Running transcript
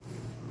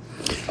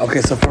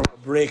Okay, so for a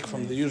break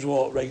from the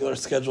usual regular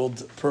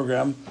scheduled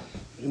program,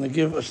 I'm going to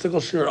give a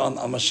shtickle shir on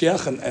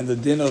Mashiach and the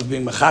din of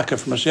being mechaka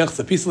for Mashiach. It's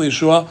a piece of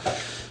Leyeshua.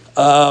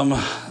 I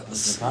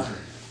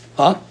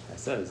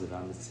said it's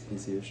on the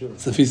piece of Yeshua.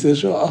 It's a piece of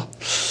Leyeshua.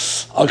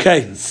 Oh.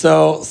 Okay,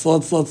 so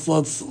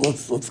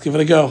let's give it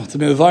a go. To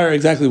be mavir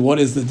exactly what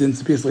is the din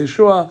to piece of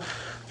Leyeshua?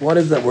 What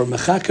is that we're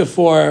mechaka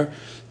for?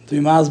 To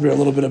be masber a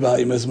little bit about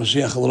Yemose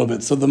Hamashiach a little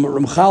bit. So the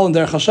Ramchal in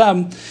Derech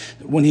Hashem,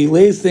 when he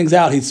lays things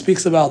out, he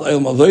speaks about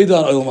Olam Avodah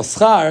and Olam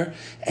Aschar,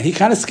 and he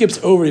kind of skips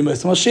over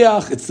Yemose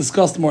Hamashiach. It's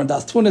discussed more in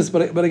Das Tunis,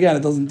 but again, it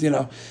doesn't get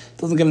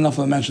enough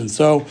of a mention.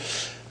 So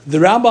the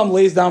Rambam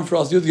lays down for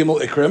us Yud Gimel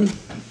Ikrim.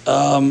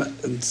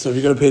 So if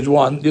you go to page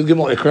 1, Yud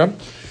Gimel Ikrim.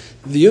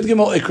 The Yud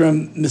Gimel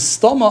Ikrim,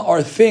 Mistama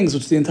are things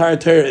which the entire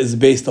Torah is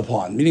based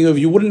upon. Meaning if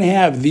you wouldn't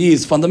have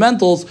these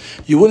fundamentals,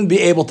 you wouldn't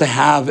be able to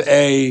have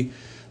a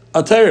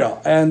Torah,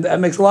 and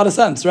that makes a lot of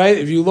sense, right?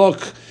 If you look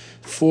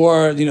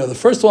for, the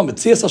first one,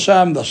 B'tzias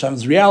Hashem, the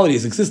Hashem's reality,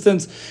 His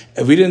existence.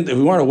 If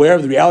we weren't aware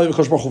of the reality of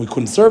Hakadosh Baruch Hu, we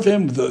couldn't serve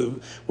Him.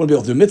 Wouldn't be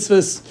able to do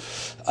mitzvahs.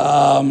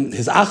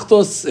 His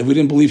Achdus, if we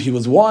didn't believe He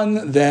was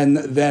one,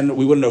 then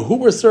we wouldn't know who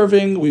we're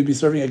serving. We'd be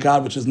serving a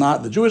God which is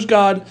not the Jewish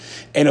God.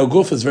 And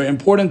Oguf is very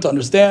important to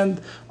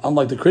understand.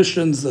 Unlike the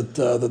Christians that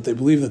they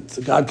believe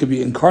that God could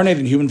be incarnate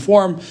in human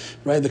form,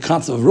 right? The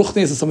concept of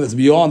Ruchnis is something that's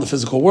beyond the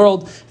physical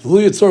world.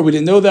 We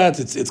didn't know that.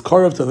 It's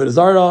Karev to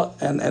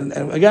Avodah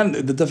and again,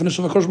 the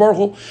definition of Hakadosh Baruch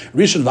Hu,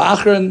 Rishon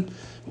v'Achron.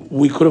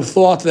 We could have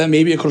thought that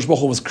maybe Hakadosh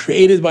Baruch Hu was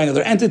created by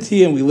another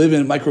entity, and we live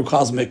in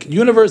microcosmic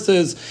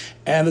universes.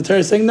 And the Torah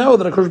is saying no,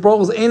 that Hakadosh Baruch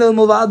Hu is Ein El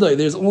Milvado.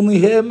 There's only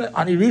Him,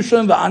 Ani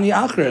Rishon v'Ani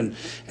Achron,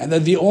 and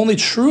that the only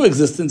true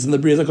existence in the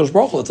Bria is Hakadosh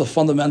Baruch Hu. It's a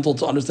fundamental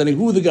to understanding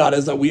who the God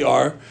is that we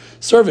are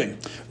serving.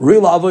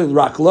 Real Avoy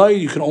Rak Loi,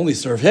 you can only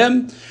serve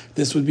Him.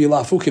 This would be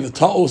Lafuki, the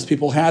Ta'os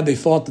people had. They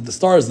thought that the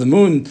stars, the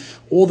moon,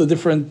 all the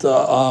different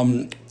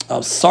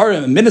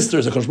Sarim and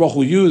ministers that Hakadosh Baruch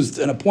Hu used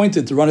and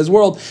appointed to run His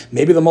world,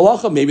 maybe the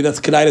Malacha, maybe that's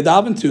Kedai to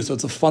daven to. So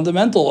it's a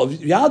fundamental of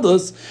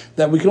Yadus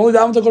that we can only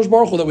daven to Hakadosh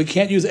Baruch Hu, that we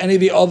can't use any of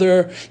the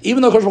other,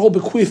 even though Hakadosh Baruch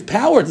Hu bequeathed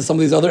power to some of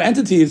these other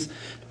entities.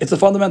 It's a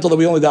fundamental that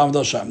we only daven to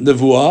Hashem.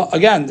 Nevuah,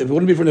 again, if it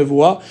wouldn't be for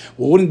Nevuah,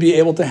 we wouldn't be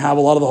able to have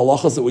a lot of the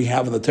halachas that we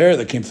have in the Torah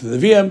that came through the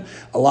Nevi'im,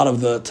 a lot of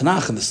the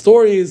Tanakh and the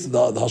stories,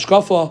 the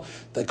Hashkafa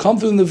that come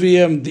through the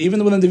Nevi'im.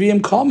 Even when the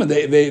Nevi'im come and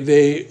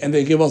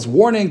they give us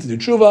warning to do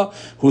tshuva,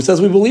 who says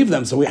we believe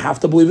them? So we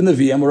have to believe in the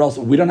Nevi'im, or else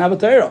we don't have a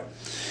Torah.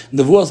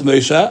 Nevuah's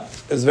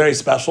Moshe is very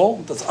special.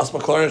 That's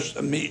Asmaklarish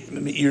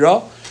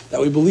Me'ira, that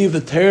we believe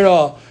the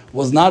Torah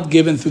was not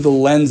given through the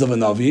lens of a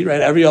Navi,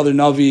 right? Every other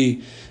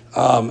Navi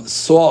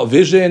saw a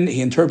vision,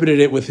 he interpreted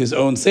it with his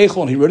own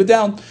seichel, and he wrote it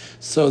down.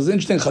 So it's an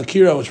interesting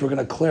chakira, which we're going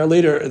to clear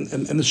later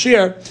in the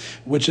shir,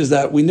 which is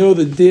that we know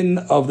the din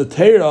of the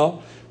Torah,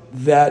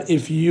 that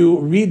if you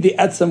read the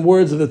etzem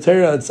words of the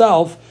Torah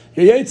itself,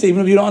 you're yaitze,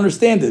 even if you don't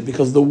understand it,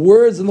 because the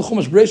words in the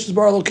Chumash, Bereshis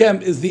Bar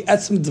Elokem, is the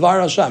etzem dvar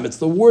Hashem. It's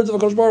the words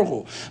of HaKadosh Baruch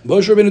Hu.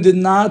 Moshe Rabbeinu did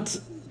not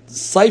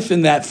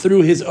siphon that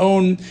through his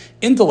own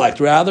intellect.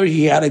 Rather,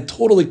 he had a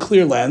totally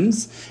clear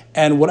lens,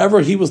 and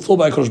whatever he was told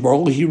by Hakadosh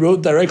Baruch Hu, he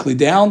wrote directly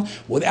down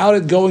without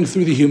it going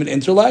through the human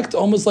intellect,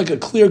 almost like a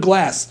clear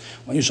glass.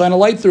 When you shine a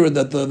light through it,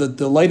 that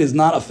the light is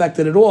not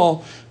affected at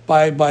all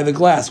by the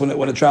glass when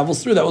it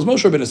travels through. That was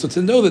Moshe Rabbeinu. So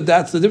to know that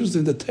that's the difference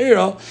between the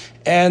Torah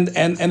and the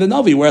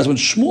Navi. Whereas when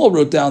Shmuel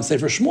wrote down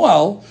Sefer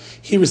Shmuel,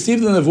 he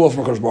received the Nevuah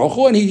from Hakadosh Baruch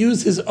Hu, and he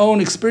used his own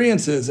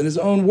experiences and his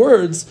own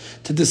words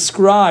to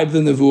describe the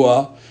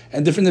Nevuah.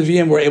 And different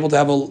Nevi'im were able to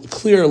have a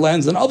clearer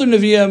lens than other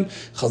Nevi'im.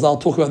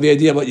 Chazal talk about the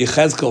idea about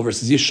Yechezkel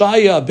versus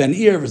Yeshaya, Ben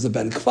Ir versus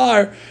Ben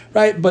Kfar,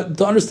 right? But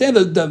to understand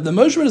that the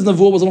Moshe Rabbeinu's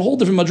Nevuah was on a whole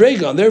different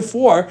madrega, and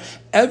therefore,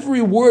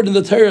 every word in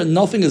the Torah,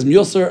 nothing is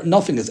Musar,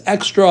 nothing is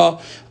extra,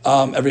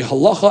 every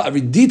halacha,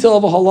 every detail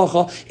of a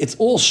halacha, it's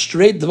all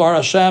straight Dvar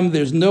Hashem.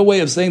 There's no way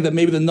of saying that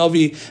maybe the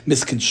Navi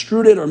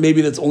misconstrued it, or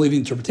maybe that's only the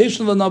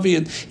interpretation of the Navi.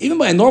 And even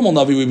by a normal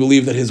Navi, we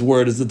believe that his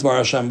word is the Dvar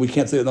Hashem. We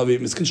can't say the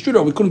Navi misconstrued,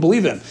 or we couldn't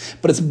believe him.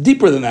 But it's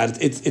deeper than that.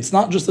 It's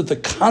not just that the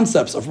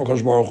concepts are from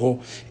HaKadosh Baruch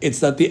Hu, it's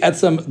that the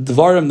etzem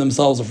dvarim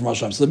themselves are from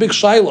Hashem. So the big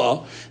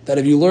shaila, that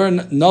if you learn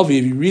Navi,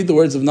 if you read the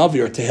words of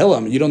Navi or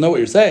Tehillim, you don't know what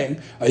you're saying,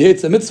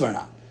 it's a mitzvah or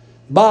not.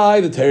 By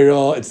the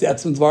Torah, it's the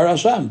etzem dvar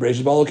Hashem.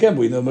 Bereshis Bar Elokem,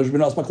 we know Moshe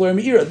Rabbeinu Asmaklarish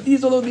Me'ira.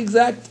 These are the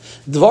exact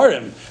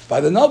dvarim.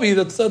 By the Navi,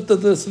 that's some of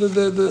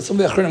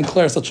the Achronim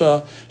declare such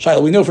a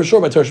shaila. We know for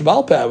sure by Torah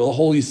Sheba'al Peh, the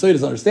whole Yisod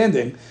is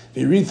understanding. If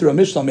you read through a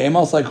Mishnah,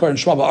 Me'emal Saikar and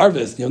Shema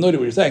Ba'arvis, you'll know what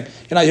you're saying.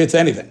 You're not yet to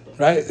anything,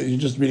 right? You're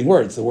just reading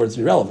words. The words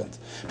are irrelevant.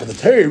 But the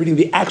Torah, you're reading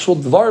the actual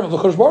dvarim of the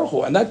Hakadosh Baruch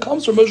Hu, and that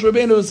comes from Moshe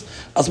Rabbeinu's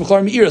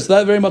Asmaklarish Me'ira. So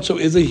that very much so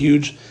is a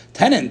huge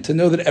tenet, to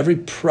know that every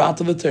prat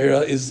of the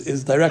Torah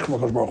is direct from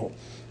Hakadosh Baruch Hu.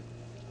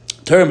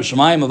 Torah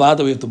M'Shamayim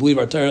Avada, we have to believe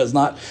our Torah is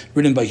not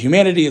written by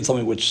humanity, it's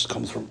something which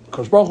comes from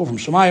Hakadosh Baruch Hu, from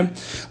Shemayim.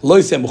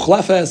 Loiseh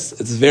Muchlefes,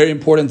 it's very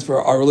important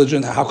for our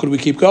religion. How could we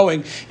keep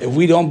going if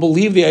we don't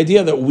believe the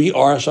idea that we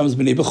are Hashem's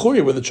B'nai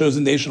Bechuri, we're the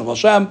chosen nation of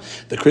Hashem?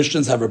 The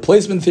Christians have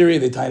replacement theory,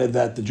 they tied it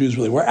that the Jews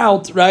really were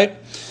out, right?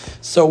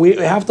 So we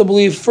have to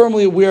believe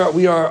firmly we are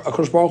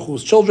HaKadosh Baruch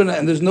Hu's children,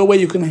 and there's no way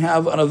you can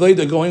have an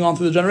avodah going on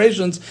through the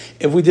generations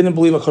if we didn't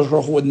believe HaKadosh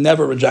Baruch Hu would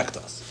never reject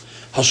us.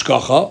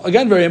 Hashgacha,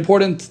 again, very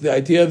important, the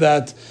idea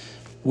that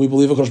we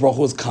believe HaKadosh Baruch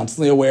Hu is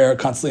constantly aware,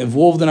 constantly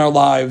involved in our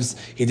lives.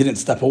 He didn't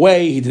step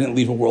away. He didn't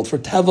leave a world for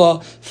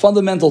teva.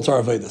 Fundamental to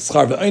our avodah.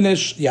 Schar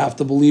ve'onish, you have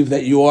to believe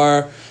that you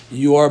are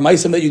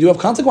ma'asim, that you do have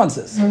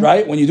consequences,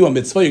 right? When you do a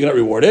mitzvah, you're going to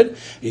get rewarded.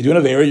 You do an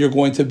avera, you're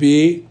going to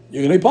be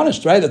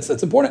punished, right?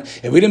 That's important.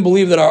 If we didn't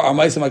believe that our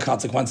ma'asim had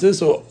consequences,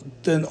 so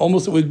then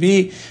almost it would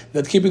be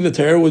that keeping the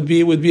Torah would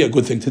be a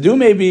good thing to do,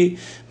 maybe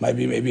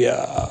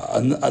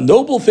a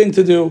noble thing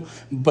to do,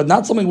 but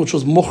not something which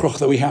was mukhrach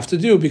that we have to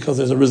do because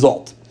there's a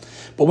result.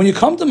 But when you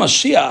come to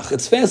Mashiach,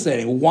 it's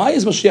fascinating. Why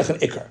is Mashiach an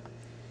ikar?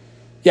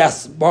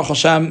 Yes, Baruch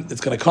Hashem, it's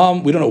going to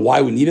come. We don't know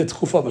why we need a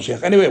tkufa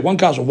Mashiach. Anyway, one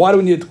kasha, why do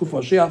we need a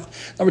tkufa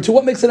Mashiach? Number two,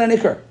 what makes it an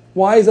ikar?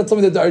 Why is that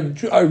something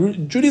that our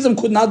Judaism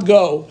could not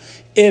go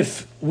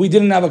if we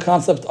didn't have a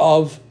concept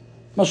of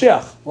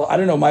Mashiach? Well, I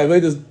don't know. My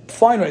avodah is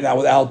fine right now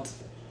without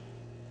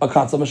a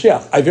concept of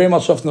Mashiach. I very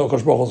much have to know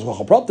Kosh Baruch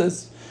Hu's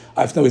Praptis.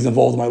 I have to know He's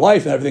involved in my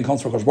life, and everything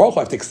comes from Kosh Baruch Hu.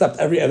 I have to accept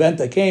every event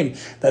that came.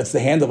 That's the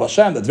hand of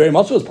Hashem. That's very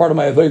much so as part of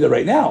my avodah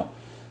right now.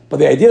 But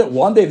the idea that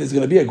one day there's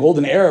going to be a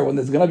golden era when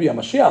there's going to be a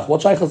Mashiach,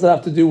 what shaykhs does that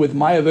have to do with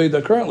my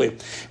avodah currently?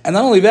 And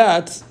not only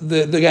that,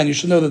 again, you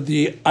should know that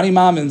the Ani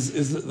Mamins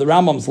is the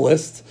Rambam's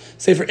list.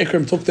 Sefer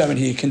Ikrim took them and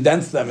he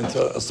condensed them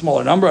into a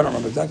smaller number. I don't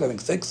remember exactly. I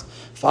think 6,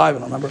 5. I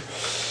don't remember.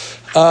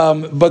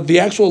 But the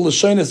actual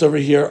Lashonis over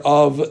here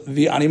of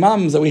the Ani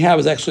Mamins that we have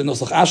is actually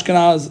Nusach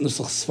Ashkenaz,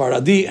 Nusach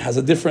Sfaradi, has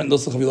a different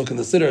Nusach. If you look in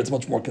the Siddur, it's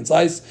much more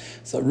concise.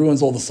 So it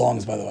ruins all the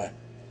songs, by the way,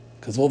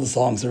 because all the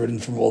songs are written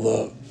from all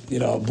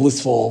the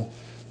blissful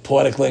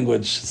poetic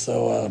language.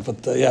 So,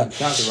 yeah. It's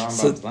not the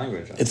Rambam's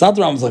language. Huh? It's not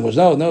the Rambam's language.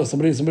 No.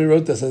 Somebody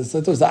wrote this.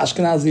 It was the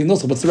Ashkenazi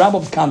Nusach, but it's the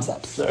Rambam's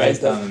concepts. Right?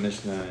 Based on the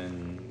Mishnah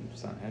in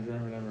Sanhedrin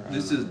or whatever.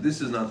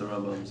 This is not the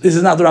Rambam's. This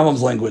is not the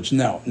Rambam's language.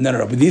 No.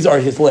 But these are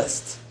his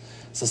lists.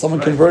 So someone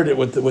converted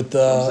with the.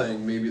 I'm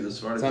saying maybe the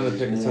Sephardic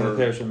is more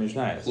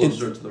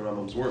closer to the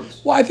Rambam's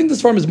words. Well, I think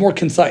this form is more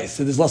concise.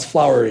 It is less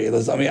flowery. I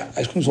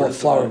couldn't call it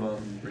flowery.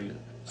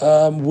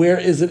 Where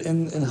is it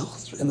in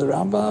the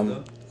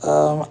Rambam?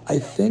 I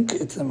think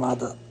it's in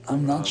Mada.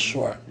 I'm not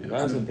sure. That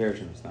was in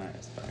Perishim Mishnah,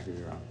 but I could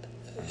be wrong.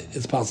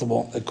 It's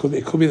possible. It could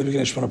be the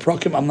beginning of Shemona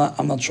Prakim.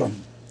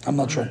 I'm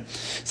not sure.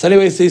 So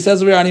anyway, so he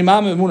says we are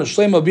animam emunah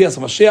shlema bias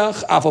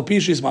Mashiach afal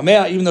pishis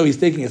mamea, even though he's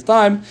taking his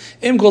time.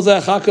 Im kol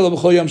zeh chakel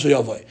b'chol yom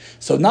sheyavoy.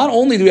 So not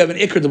only do we have an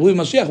ikar to believe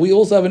Mashiach, we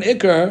also have an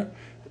ikar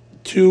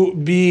to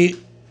be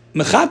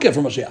mechake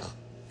for Mashiach,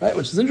 right?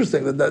 Which is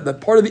interesting.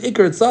 That part of the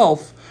ikar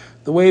itself,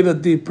 the way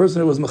that the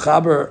person who was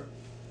mechaber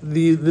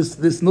this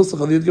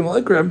nusach of the Yud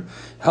Gimel Ikrim,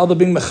 how the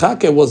being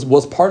mechake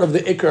was part of the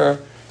ikar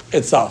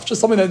itself. Just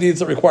something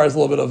that requires a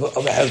little bit of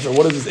a hezbollah.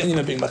 What is this Indian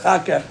of being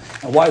mechake,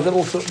 and why is that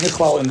also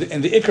nichlal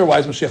in the ikar? Why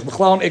is Mashiach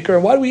mechlal in ikar?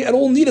 And why do we at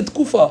all need a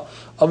tkufa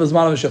of his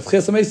man of Mashiach?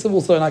 Ches Hameisav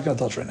also not going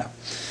to touch right now.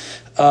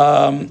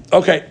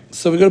 Okay,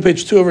 so we go to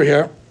page 2 over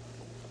here,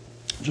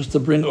 just to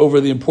bring over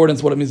the importance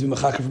of what it means to be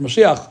mechake for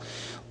Mashiach.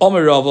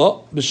 Omer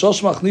Rava,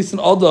 b'shosh machnisin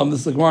adam,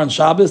 this is the Gemara on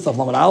Shabbos, Taf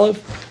Lamed Aleph.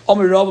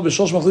 Omer Rava,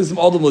 b'shosh machnisin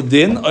adam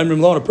l'din, Omer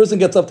Mlon, a person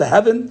gets up to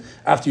heaven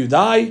after you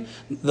die,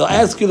 they'll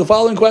ask you the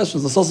following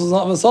questions.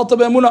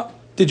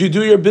 Did you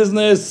do your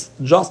business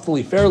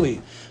justly,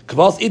 fairly?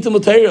 Kavas itim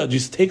l'teira, did you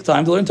take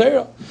time to learn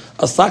Torah?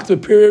 Asakt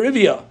b'piri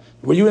rivia,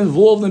 were you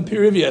involved in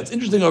pirivia? It's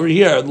interesting over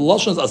here, the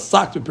Lashon is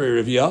asakt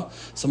b'piri.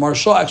 So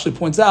Maharsha actually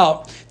points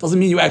out, it doesn't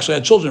mean you actually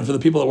had children. For the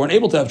people that weren't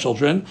able to have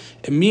children,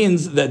 it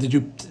means that did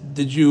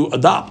you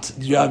adopt?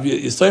 Did you have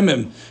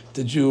Yisayimim?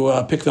 Did you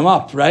pick them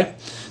up, right?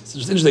 So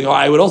it's interesting.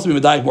 I would also be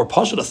medayik more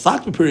pasha. A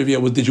sak b'pirivia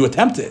was, did you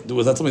attempt it?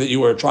 Was that something that you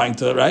were trying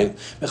to, right?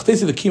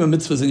 Mechtesi, the kima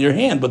mitzvah is in your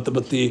hand, but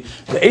the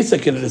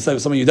asek in it is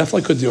something you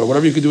definitely could do, or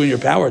whatever you could do in your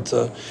power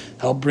to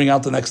help bring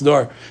out the next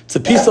door.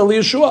 Tzipia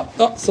Leyeshua.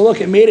 Oh, so look,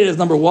 it made it as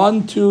number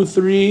 1, 2,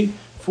 3,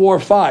 4,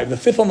 5. The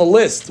 5th on the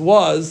list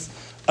was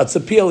a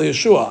tzipia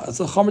Leyeshua. It's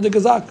a chamer de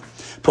gazak.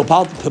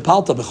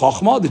 Pepalta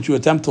b'chochma, did you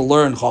attempt to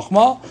learn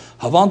chochma?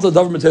 Havanta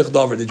davar metech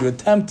davar, did you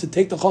attempt to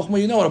take the chochma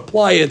you know and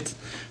apply it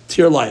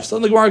to your life? So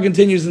the Gemara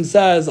continues and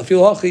says,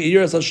 "Afil hachi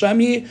yiras Hashem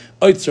hi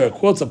oitzrei."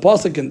 Quotes a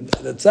pasuk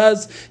that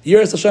says,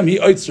 "Yiras Hashem hi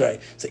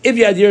oitzrei." So if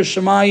you had yiras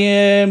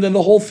Shemayim, then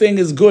the whole thing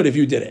is good if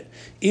you did it.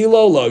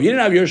 Ilolo, if you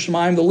didn't have yiras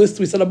Shemayim, the list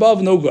we said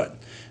above, no good.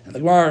 And the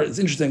Gemara, it's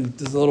interesting,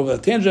 this is a little bit of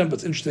a tangent, but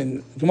it's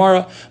interesting.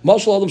 Gemara,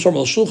 Mashal Adam Sharm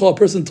al-Shulcha, a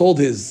person told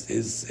his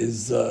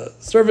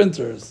servant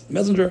or his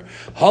messenger,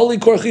 Hali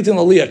korchitin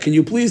aliyah, can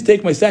you please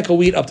take my sack of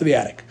wheat up to the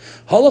attic?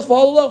 Halach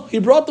v'halalo, he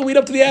brought the wheat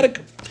up to the attic.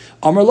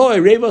 Amar lo,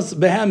 revas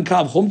behem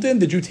kav chumtin,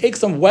 did you take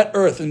some wet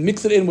earth and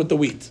mix it in with the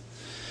wheat?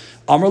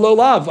 Amar lo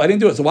lav, I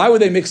didn't do it. So why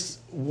would they mix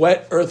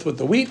wet earth with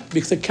the wheat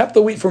because it kept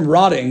the wheat from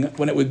rotting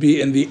when it would be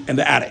in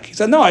the attic. He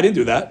said, no, I didn't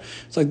do that.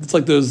 It's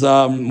like those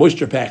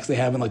moisture packs they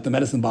have in like the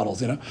medicine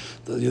bottles,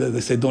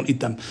 They say don't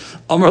eat them.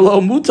 Amar lo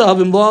mutav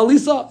im lo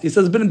alisa. He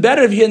says, it's been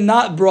better if you had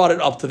not brought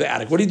it up to the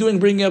attic. What are you doing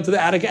bringing it up to the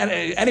attic?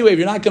 Anyway, if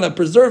you're not going to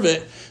preserve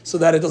it so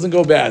that it doesn't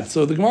go bad.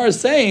 So the Gemara is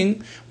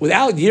saying,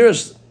 without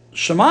Yiras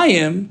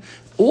Shamayim,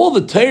 all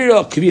the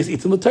Torah,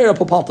 it's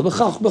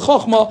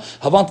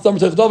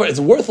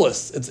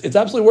worthless. It's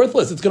absolutely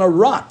worthless. It's going to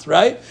rot,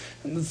 right?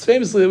 And it's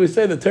famously that we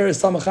say that Torah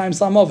is Samachaim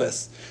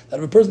Samovis. That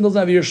if a person doesn't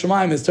have Yir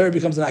Shemaim, his Torah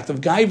becomes an act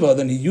of gaiva,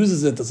 then he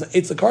uses it as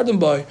it's a carton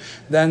boy,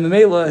 then the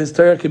Mela, his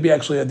Torah could be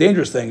actually a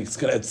dangerous thing.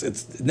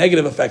 It's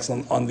negative effects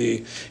on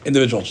the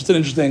individual. Just an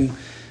interesting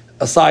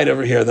aside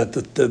over here that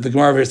the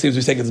Gemara over here seems to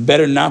be saying it's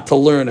better not to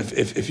learn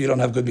if you don't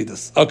have good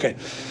midas. Okay,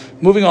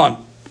 moving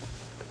on.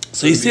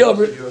 So you see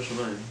over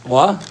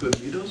what? Good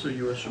midos or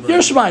Yir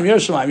Shemaim? Yir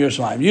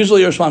Shemaim.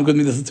 Usually Yir Shemaim, good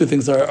midas. The two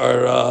things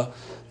are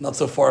not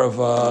so far of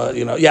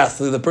Yes,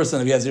 the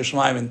person if he has Yir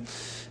Shemaim and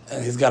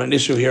he's got an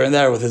issue here and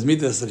there with his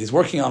midas that he's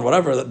working on,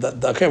 whatever.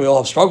 Okay, we all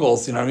have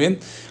struggles. You know what I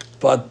mean?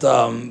 But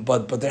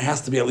there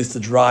has to be at least a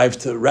drive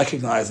to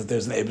recognize that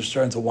there's an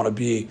Eibishter and to want to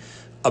be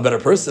a better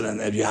person.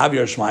 And if you have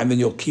your Shemaim, then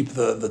you'll keep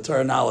the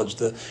Torah knowledge,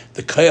 the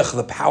koyach,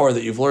 the power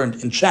that you've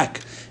learned in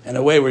check in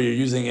a way where you're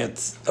using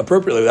it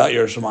appropriately without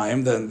your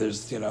Shemaim. Then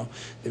there's the amount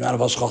of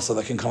hashchasa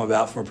that can come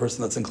about from a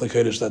person that's in Kli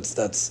Kodesh.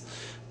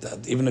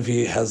 That even if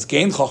he has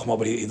gained chokhmah,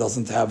 but he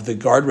doesn't have the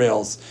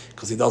guardrails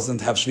because he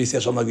doesn't have shvisi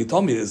Hashem like he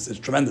told me, it's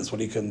tremendous what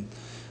he can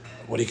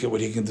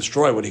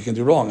destroy, what he can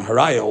do wrong. In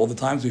Haraya, all the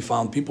times we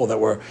found people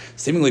that were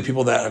seemingly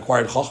people that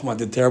acquired chokhmah,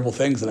 did terrible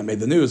things, and it made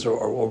the news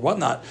or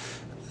whatnot.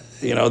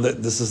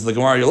 That this is the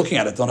Gemara you're looking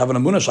at it. Don't have an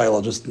Amunah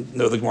Shaila, just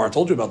know the Gemara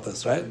told you about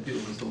this, right?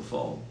 People can still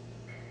fall.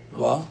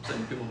 What?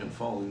 Saying people can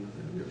fall in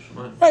Yir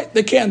Shemaim. Right,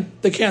 they can,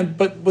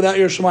 but without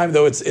your Shemaim,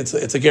 though, it's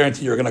a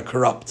guarantee you're going to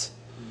corrupt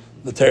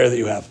the Torah that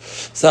you have.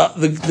 So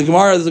the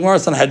Gemara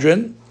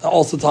Sanhedrin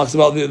also talks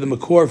about the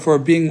Makor for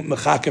being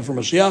Mechake for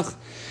Mashiach.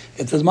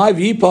 It says, "My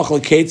v'yipach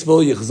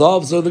lekeitzvil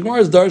yichzav." So the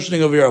Gemara is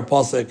darshaning over here a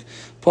pasuk.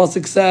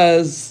 Pasuk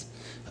says,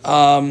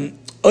 "Oid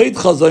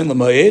chazoin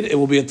l'moed." It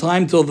will be a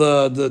time till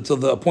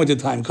the appointed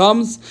time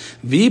comes.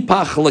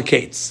 V'yipach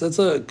lekeitz. That's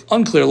an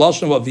unclear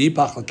lashon of what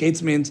v'yipach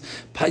lekeitz means.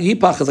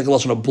 Yipach is like a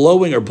lashon of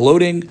blowing or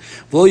bloating.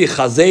 V'lo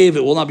yichazev.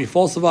 It will not be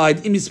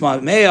falsified.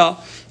 Imisma meya.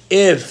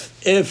 If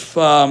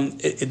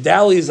it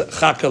dallies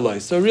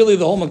chakaloi. So really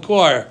the whole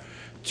makor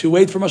to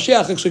wait for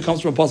Mashiach actually comes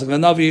from a pasuk. The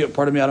Navi,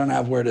 pardon me, I don't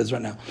have where it is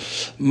right now.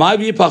 My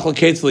v'yipach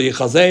l'keitz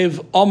l'yichazev.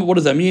 What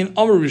does that mean?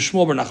 Amar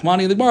Rishmo bar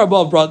Nachmani. The Gemara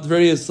above brought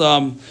various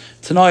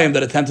Tanaim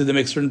that attempted to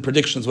make certain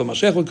predictions when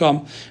Mashiach would come.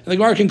 And the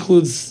Gemara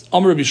concludes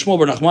Amar Rishmo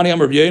bar Nachmani,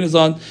 Amar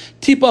B'Yoinazon,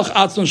 Tipach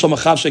atzon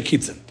shamachav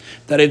shekitzin.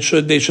 That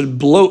they should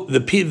bloat the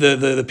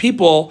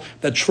people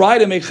that try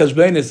to make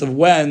cheshbenis of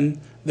when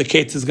the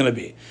Kates is going to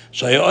be.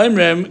 They're going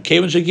to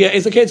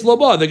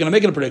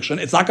make it a prediction.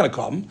 It's not going to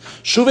come.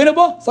 It's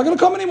not going to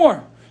come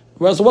anymore.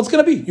 So what's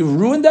going to be? You've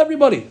ruined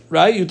everybody,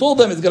 right? You told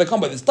them it's going to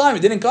come by this time. It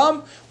didn't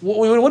come.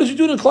 What did you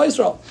do to Klal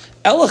Yisrael?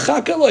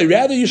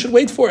 Rather, you should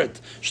wait for it.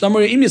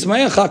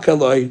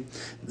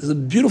 There's a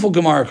beautiful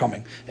Gemara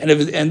coming.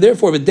 And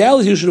therefore, if it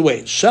dallies, you should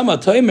wait. Shema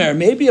Toimer,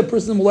 maybe a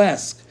person will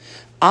ask,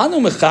 we're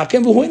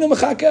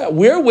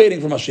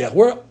waiting for Mashiach.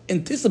 We're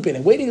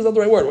anticipating. Waiting is not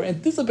the right word. We're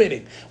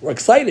anticipating. We're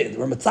excited.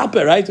 We're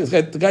mitzaper, right?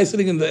 The guy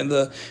sitting in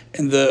the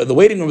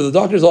waiting room of the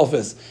doctor's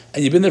office,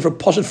 and you've been there for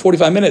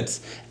 45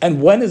 minutes.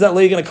 And when is that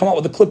lady going to come out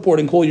with a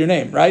clipboard and call your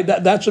name, right?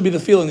 That should be the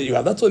feeling that you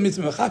have. That's what it means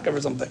to be mechaka or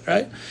something,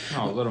 right?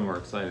 No, a little more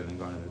excited than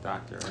going to the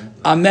doctor, right?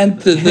 I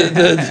meant the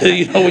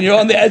when you're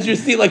on the edge of your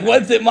seat, like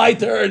when's it my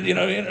turn? You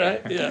know what I mean,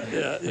 right?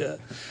 Yeah.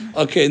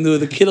 Okay, no,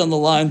 the kid on the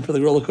line for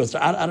the roller coaster.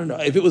 I don't know.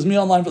 If it was me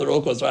on line for the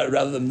roller coaster, I'd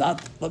rather them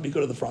not let me go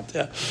to the front.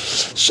 Yeah,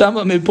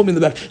 Shama, maybe put me in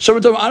the back.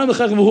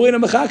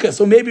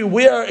 So maybe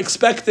we are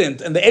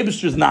expectant, and the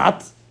Eibishter is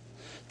not.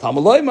 No,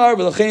 Akash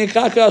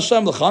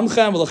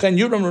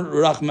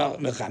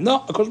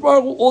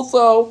Baruch Hu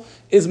also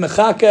is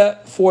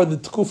mechaka for the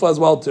tkufa as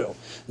well too.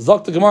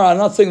 Zok the Gemara, I'm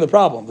not saying the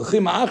problem. We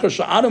want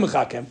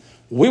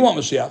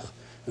Mashiach.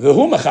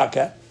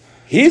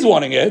 He's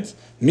wanting it.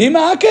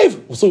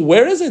 So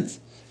where is it?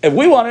 If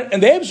we want it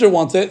and the Eibishter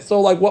wants it, so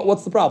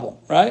what's the problem,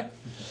 right?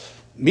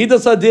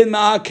 Midas adin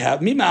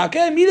ma'akav.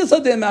 Midas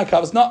adin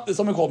ma'akav. It's not,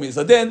 something called Midas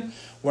adin.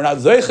 We're not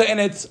zoicha in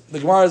it. The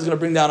Gemara is going to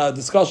bring down a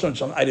discussion,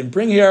 which I didn't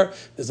bring here.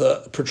 There's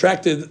a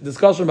protracted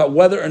discussion about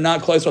whether or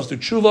not Klal Yisrael to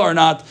tshuva or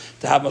not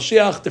to have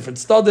Mashiach. Different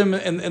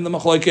stadim in the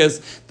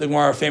machlokes. The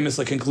Gemara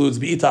famously concludes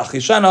be'itach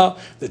chishana.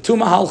 The two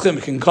mahalchim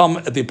can come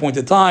at the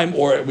appointed time,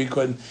 or we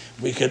could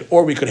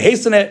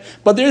hasten it.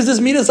 But there is this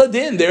midas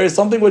adin. There is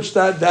something which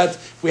that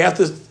we have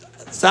to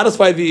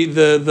satisfy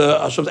the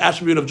Hashem's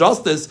attribute of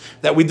justice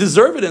that we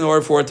deserve it in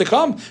order for it to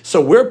come. So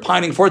we're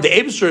pining for it. The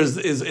Eibishter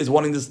is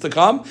wanting this to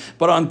come,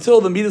 but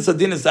until the Midas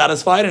Adin is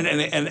satisfied and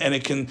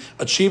it can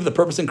achieve the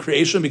purpose in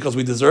creation because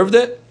we deserved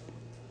it,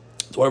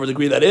 to whatever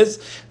degree that is,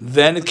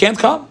 then it can't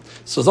come.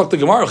 So Zok the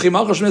Gemara, if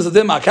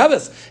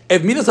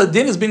Midas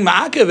Adin is being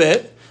ma'akev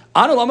it,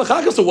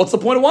 So what's the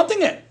point of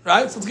wanting it,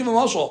 right? So let's give a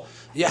mashal.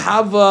 You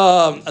have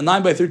a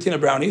 9 by 13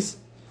 of brownies,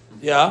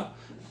 yeah,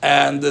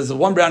 and there's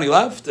one brownie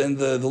left, and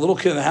the little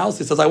kid in the house,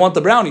 he says, I want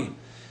the brownie.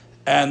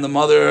 And the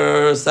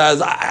mother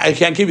says, I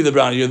can't give you the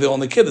brownie. You're the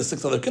only kid. There's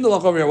 6 other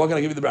kinderlach over here. Why can't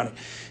I give you the brownie?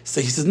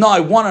 So he says, no, I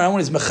want it.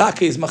 He's machake.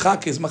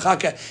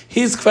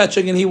 He's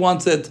kvetching and he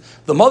wants it.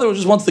 The mother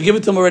just wants to give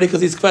it to him already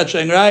because he's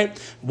kvetching, right?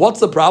 What's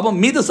the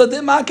problem? Midas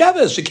adin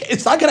ma'akeves.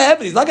 It's not going to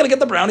happen. He's not going to get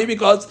the brownie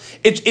because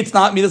it's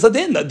not midas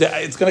adin.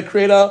 It's going to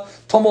create a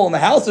tumble in the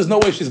house. There's no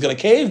way she's going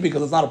to cave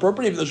because it's not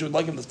appropriate, even though she would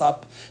like him to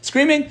stop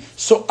screaming.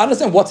 So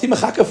understand, what's he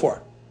machake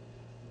for?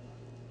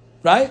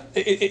 Right?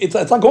 It's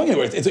not going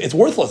anywhere. It's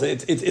worthless.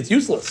 It's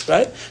useless.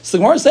 Right? So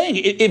the Gemara is saying,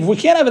 if we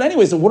can't have it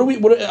anyway, so what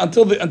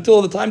until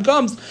the time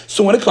comes?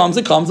 So when it comes,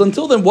 it comes.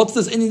 Until then, what's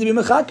this need to be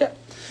mechake?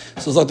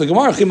 So it's like the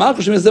Gemara, what are we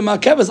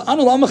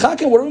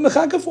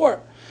mechake for?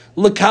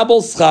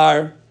 Lekabel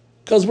schar,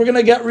 because we're going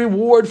to get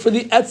reward for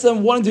the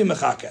etzem wanting to be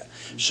mechake.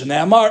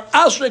 Shneamar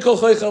ashrei kol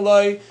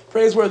choichaloi,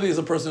 praiseworthy is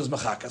a person who's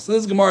mechaka. So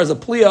this Gemara is a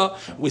pliya.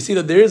 We see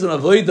that there is an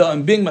avodah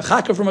in being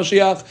mechaka for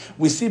Mashiach.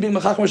 We see being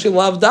mechaka for Mashiach.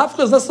 Lav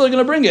dafka is necessarily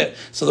going to bring it.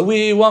 So that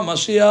we want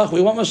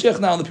Mashiach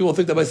now, and the people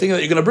think that by singing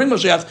that you're going to bring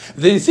Mashiach,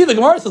 then you see the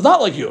Gemara says not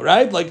like you,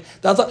 right? Like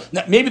that's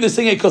not, maybe they're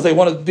singing it because they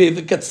want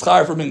to get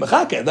schar for being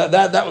mechaka.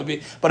 That would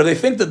be. But if they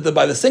think that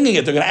by the singing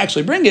it they're going to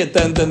actually bring it,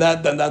 then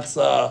that's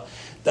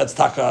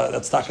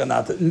taka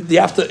not. You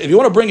have to, if you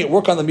want to bring it,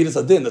 work on the midas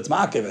adin. That's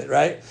ma'akev it,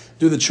 right?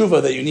 Do the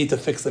tshuva that you need to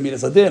fix the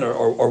midas adin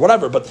or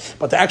whatever. But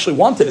to actually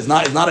want it is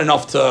not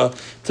enough to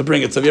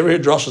bring it. So if you ever hear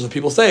drushes and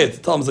people say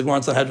it, tell them the Gemara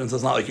in Sanhedrin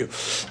says not like you.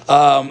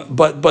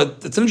 But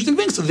it's an interesting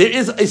thing. So there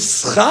is a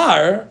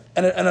schar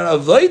and an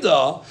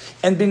avodah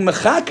and being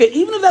mechaka,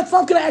 even if that's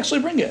not going to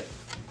actually bring it.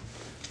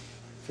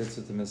 Fits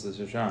with the Mrs.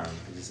 Shasharm.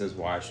 He says,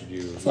 why should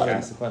you? He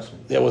asked the question.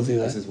 Yeah, what's he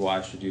He says,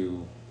 why should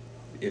you?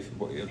 If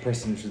a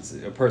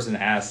person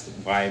asks,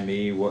 why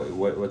me?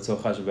 What's so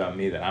hush about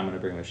me that I'm going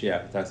to bring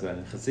Mashiach? He talks about it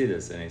in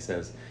Chassidus, and he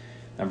says,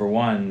 number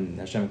one,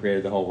 Hashem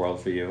created the whole world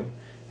for you,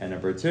 and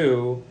number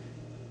two,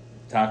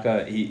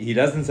 Taka. He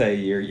doesn't say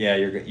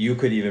you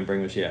could even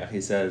bring Mashiach. He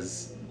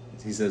says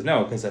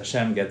no, because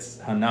Hashem gets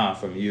hana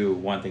from you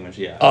wanting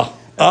Mashiach.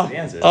 That's the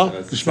answer. So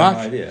it's the same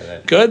idea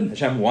that good.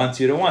 Hashem wants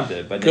you to want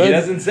it, but good. He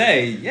doesn't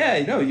say,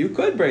 you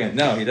could bring it.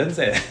 No, he doesn't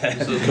say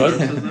that. Good.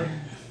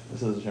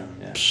 This is Hashem,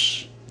 yeah.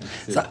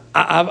 So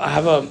I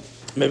have a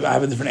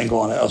different angle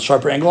on it, a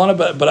sharper angle on it,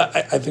 but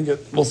I think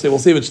we'll see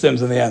if it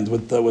stems in the end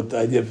with the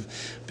idea of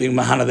being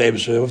mahana the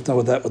Eibusher. We have to know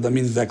what that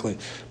means exactly.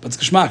 But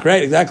it's geschmack,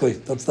 right? Exactly.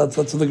 That's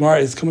what the Gemara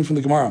is coming from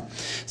the Gemara.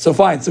 So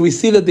fine. So we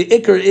see that the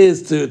ikar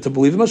is to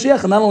believe in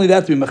Mashiach, and not only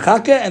that, to be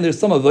mechake, and there's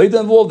some avodah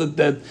involved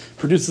that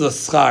produces a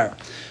schar.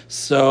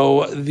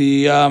 So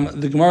the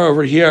Gemara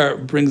over here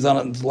brings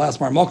on the last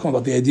Mar Malcolm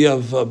about the idea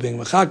of being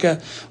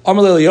mechake.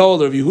 Amar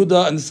Leyeshua, Rabbi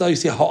Yehuda, and this is how you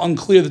see how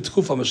unclear the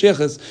Tekufa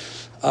Mashiach is.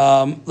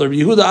 Rabbi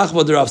Yehuda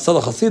Achva de Rav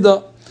Salah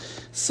Chasida.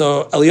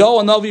 So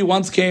Eliyahu Hanavi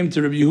once came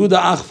to Rabbi Yehuda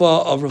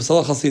Achva of Rav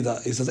Salah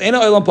Chasida. He says,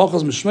 "Eina olam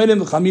pachos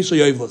mishmenim v'chamisha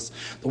yoivlos."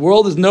 The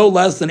world is no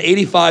less than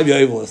 85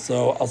 yoivlos.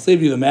 So I'll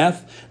save you the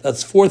math.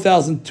 That's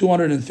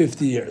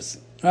 4,250 years.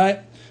 Right?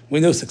 We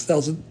know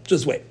 6,000.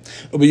 Just wait.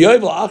 Rabbi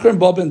Yovel Achron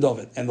Bob and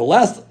David, and the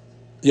last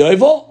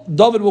Yovel,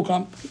 David will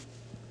come.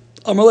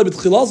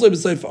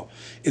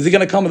 Is he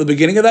going to come at the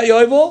beginning of that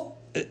Yovel,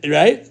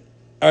 right,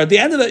 or at the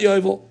end of that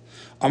Yovel?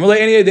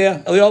 Any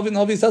idea?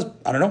 Eliyahu says,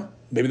 I don't know.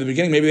 Maybe the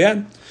beginning, maybe the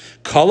end.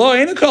 Kala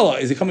ain't a kala.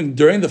 Is he coming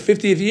during the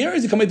 50th year? Or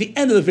is he coming at the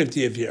end of the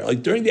 50th year?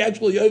 Like during the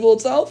actual Yovel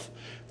itself?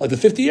 Like the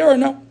 50th year or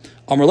no?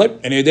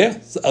 Any idea?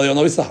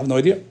 Eliyahu says, I have no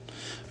idea.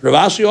 Rav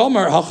Ashi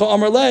Omer, Hacha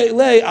Omer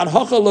Le, Ad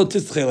Hacha Lo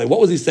Tischele. What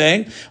was he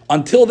saying?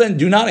 Until then,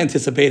 do not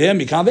anticipate him.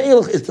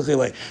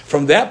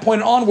 From that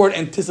point onward,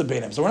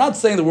 anticipate him. So we're not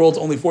saying the world's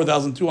only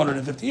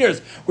 4,250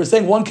 years. We're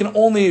saying one can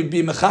only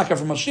be Mechaka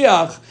from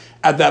Mashiach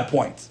at that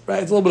point.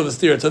 Right? It's a little bit of a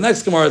steer. So the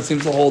next Gemara, it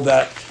seems to hold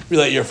that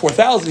really at year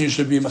 4,000, you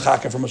should be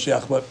Mechaka from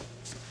Mashiach. But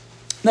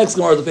next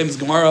Gemara, the famous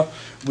Gemara,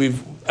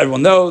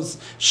 everyone knows,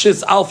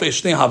 Shis Alfei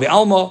Shnei Havi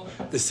Alma,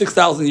 the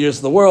 6,000 years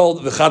of the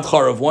world, the Chad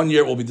of 1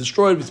 year will be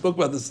destroyed. We spoke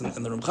about this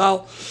in the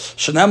Ramchal.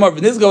 Shanamar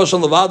V'nizgo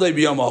Hashem Levadei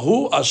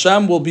B'yomahu,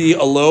 Hashem will be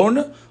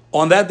alone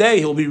on that day.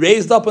 He will be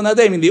raised up on that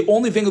day. I mean, the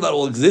only thing that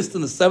will exist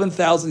in the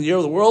 7,000 year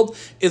of the world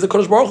is the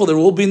Kodesh Baruch Hu. There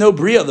will be no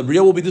Bria. The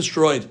Bria will be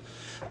destroyed.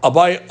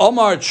 Abai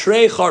Omar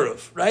Trei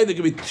Charuf, right? There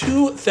could be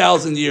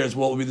 2,000 years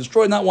will be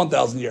destroyed, not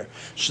 1,000 years.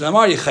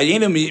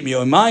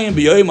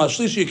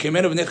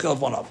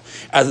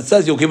 As it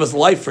says, you'll give us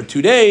life for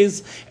 2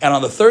 days, and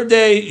on the third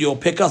day you'll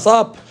pick us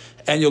up,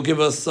 and you'll give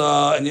us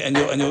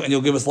and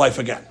you'll give us life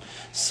again.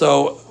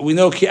 So we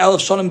know Ki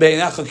Alef Shanim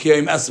Be'enecha Ki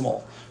Yom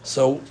Esmol.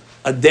 So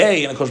a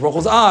day in Kodesh Baruch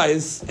Hu's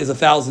eyes is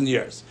 1,000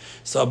 years.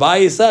 So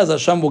Abai says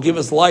Hashem will give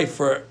us life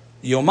for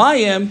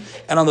Yomayim,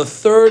 and on the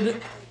third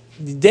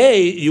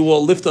day you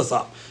will lift us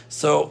up.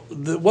 So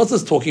what's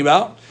this talking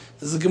about?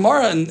 This is a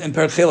Gemara in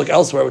Perek Chelek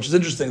elsewhere, which is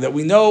interesting, that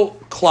we know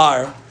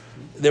klar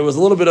There was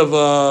a little bit of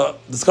a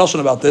discussion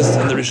about this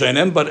in the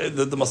Rishonim, but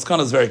the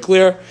Maskana is very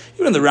clear.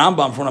 Even in the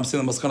Rambam, from what I'm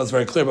seeing, the Maskana is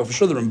very clear. But for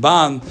sure, the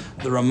Ramban,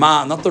 the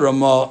Ramah, not the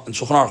Ramah in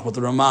Shulchan Aruch, but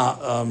the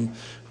Ramah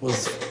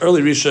was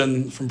early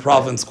Rishon from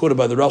province, quoted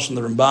by the Rosh and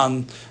the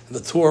Ramban, the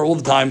Torah all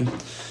the time.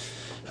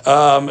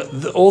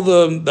 All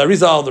the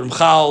Arizal, the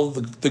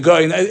Ramchal, the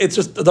Goyin, it's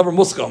just a davar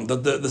muskam.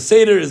 The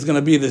Seder is going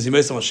to be the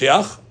Yemose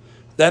Hamashiach,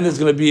 then there's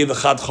going to be the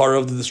Chad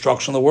Charav, the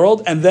destruction of the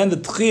world, and then the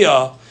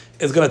Tzipia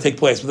is going to take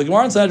place. But the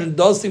Gemara in Sanhedrin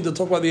does seem to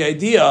talk about the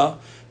idea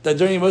that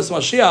during Yemos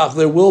Hamashiach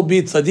there will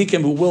be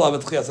tzaddikim who will have a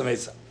Tchiyas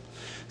HaMesa.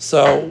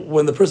 So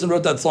when the person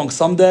wrote that song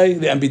Someday,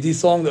 the MBD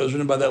song that was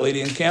written by that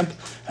lady in camp,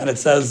 and it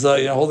says,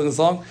 holding the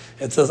song,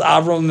 it says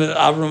Avram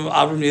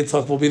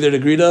Yitzchak will be there to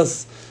greet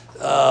us.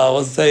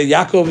 Let's say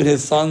Yaakov and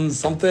his sons,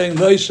 something.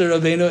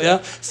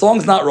 Yeah,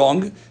 song's not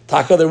wrong.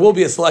 Taka, there will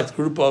be a select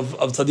group of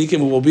tzaddikim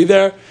who will be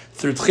there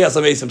through Tchiyas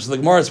HaMesim. So the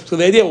Gemara is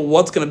the idea,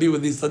 what's going to be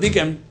with these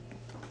tzaddikim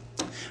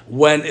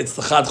when it's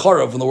the Chad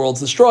Charav, when the world's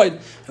destroyed.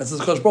 And it says,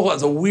 Kosh Baruch Hu,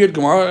 it's a weird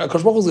Gemara.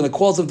 Kosh Baruch Hu is going to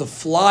cause them to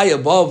fly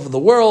above the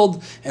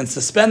world and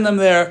suspend them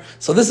there.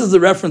 So this is the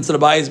reference that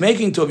Abai is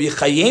making to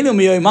Yichayenu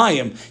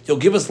miyomayim. You'll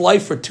give us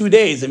life for 2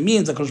 days. It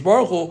means that Kosh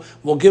Baruch Hu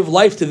will give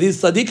life to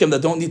these tzaddikim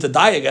that don't need to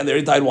die again. They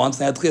already died once,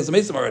 and they had Tchiyas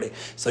HaMesim already.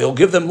 So you'll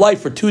give them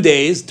life for 2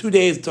 days. 2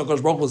 days to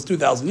Kosh Baruch Hu is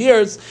 2,000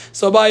 years.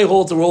 So Abai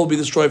holds the world will be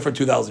destroyed for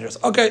 2,000 years.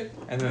 Okay.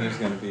 And then there's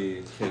going to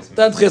be Tchiyas HaMesim.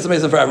 That's Tchiyas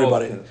HaMesim for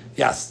everybody.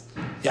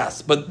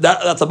 Yes, but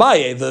that's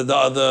Abaye.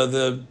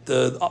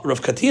 The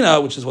Rav Katina,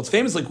 which is what's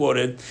famously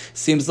quoted,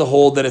 seems to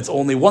hold that it's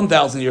only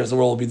 1,000 years the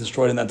world will be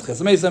destroyed in that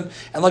Tchiyas HaMesim.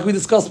 And like we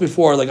discussed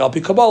before, like Al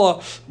Pi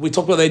Kabbalah, we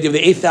talked about the idea of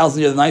the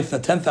 8,000 year, the 9th,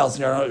 and the 10,000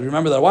 year. I don't know if you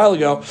remember that a while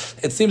ago.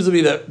 It seems to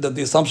be that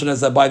the assumption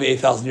is that by the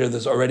 8,000 year,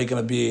 there's already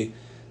going to be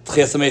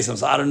Tchiyas HaMesim.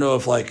 So I don't know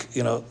if the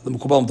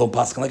Mekubalim don't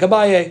pass like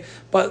Abaye,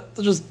 but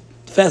just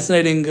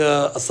fascinating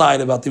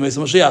aside about the Yemose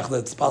Mashiach, that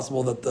it's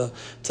possible that the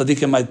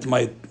tzaddikim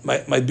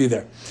might be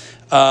there.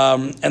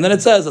 And then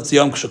it says it's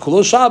Yom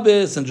Kshakulo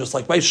Shabbos, and just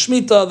like by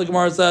Shemitah, the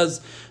Gemara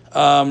says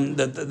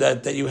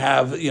that you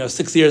have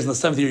 6 years, and the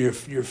 7th year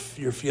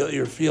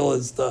your field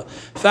is the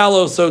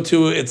fallow. So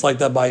too it's like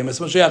that by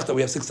Yemose Mashiach, that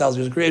we have 6,000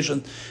 years of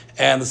creation,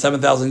 and the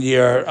 7,000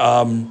 year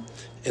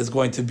is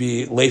going to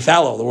be lay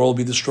fallow. The world will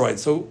be destroyed.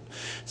 So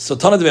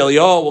Tana de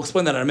Eliyahu, we'll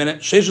explain that in a minute.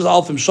 Sheish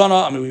Alfim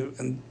Shana. I mean,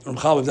 in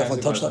Ramchal we've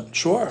definitely touched that.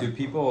 Sure. Do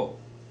people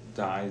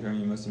die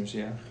during Yemos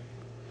Mashiach?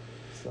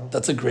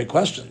 That's a great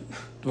question.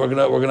 We're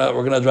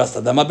gonna address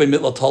that. That might be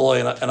mitla toloi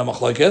and a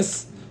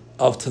machlokes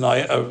of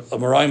Tanayim, of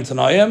Marayim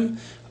Tanayim,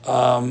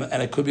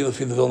 and it could be the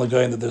Vilna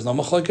Gaon that there's no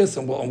machlokes,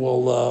 and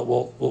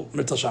we'll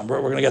Mitzvah Sham.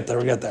 We're gonna get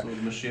there. So the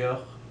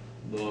Mashiach,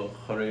 the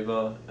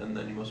Chareva, and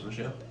then Yemos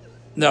Mashiach.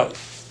 No,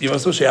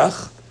 Yemos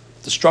Mashiach,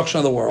 destruction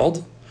of the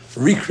world,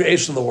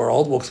 recreation of the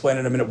world. We'll explain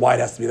in a minute why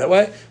it has to be that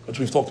way, which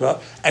we've talked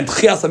about, and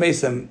Tchiyas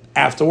HaMesim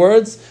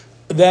afterwards.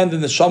 Then the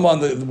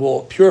neshama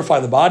will purify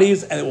the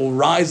bodies, and it will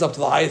rise up to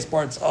the highest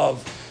parts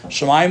of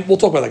Shemaim. We'll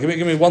talk about that.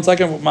 Give me 1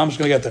 second. I'm just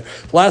going to get there.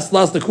 Last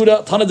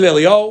Nakuda, Tana de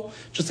Eliyahu,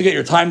 just to get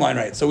your timeline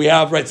right. So we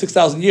have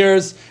 6,000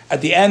 years.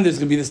 At the end, there's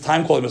going to be this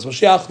time called Yemos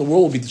Mashiach. The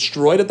world will be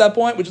destroyed at that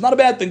point, which is not a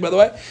bad thing, by the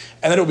way.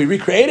 And then it will be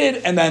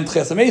recreated, and then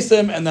Tchiyas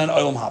HaMesim, and then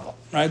Olam Haba.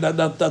 Right?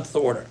 That's the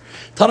order.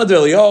 Tana de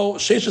Eliyahu,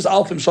 Sheishes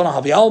Alfim Shana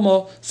Havi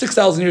Alma,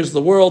 6,000 years of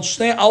the world.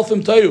 Shnei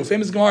Alfim Tayu,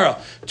 famous Gemara.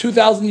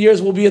 2,000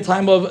 years will be a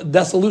time of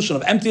dissolution,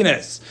 of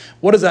emptiness.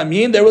 What does that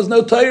mean? There was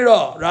no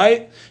Torah,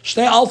 right?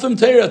 Shnei Alfim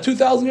Torah,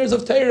 2,000 years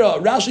of Torah.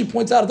 Rashi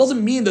points out it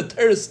doesn't mean that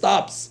Torah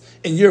stops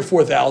in year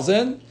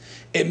 4,000.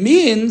 It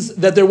means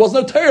that there was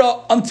no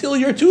Torah until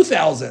year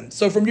 2000.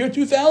 So from year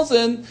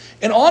 2000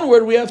 and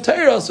onward, we have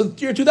Torah. So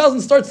year 2000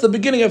 starts the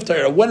beginning of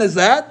Torah. When is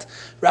that?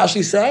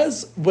 Rashi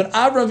says, when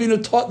Avraham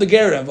Avinu taught the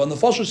Gerim, on the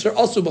Fashal Shir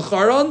Asu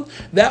B'charon,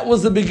 that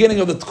was the beginning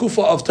of the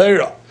Tkufa of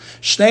Torah.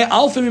 Shnei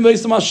Alfim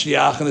Yemose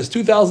Mashiach, and there's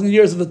 2,000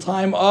 years of the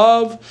time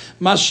of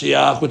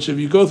Mashiach, which if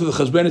you go through the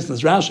Cheshbonis and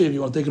this Rashi, if you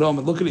want to take it home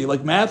and look at it, you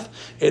like math,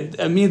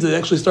 it means it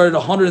actually started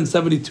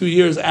 172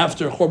 years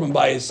after Chorban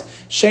Bayis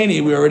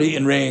Sheni. We're already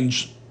in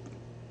range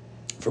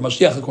for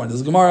Mashiach according to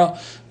this Gemara,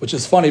 which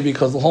is funny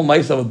because the whole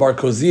Maisa with Bar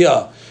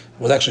Kozia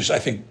was actually, I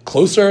think,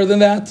 closer than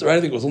that, right?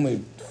 I think it was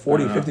only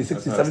 40, 50,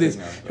 60, 70s.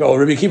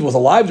 Rabbi Akiva was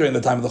alive during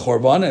the time of the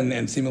Chorban,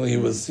 and seemingly he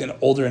was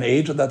older in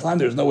age at that time.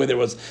 There's no way there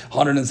was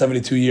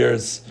 172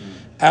 years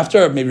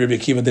after. Maybe Rabbi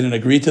Akiva didn't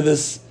agree to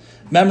this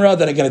memra.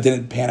 Then again, it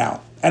didn't pan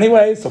out.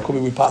 Anyway, so could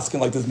we paskin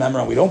like this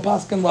memra, and we don't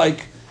paskin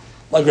like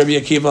Rabbi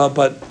Akiva.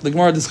 But the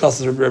Gemara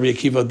discusses Rabbi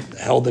Akiva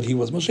held that he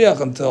was Mashiach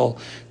until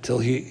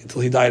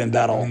he died in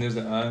battle. I mean,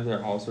 there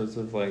are all sorts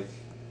of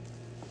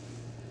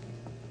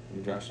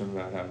Midrashim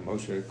about how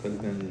Moshe could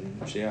have been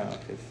Mashiach.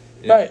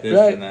 Right.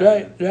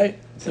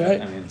 So,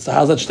 I mean, so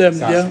how's that stem?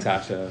 Yeah.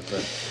 Tasha,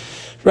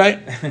 Right.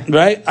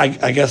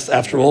 I guess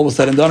after all was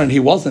said and done, and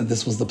he wasn't.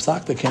 This was the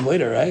psak that came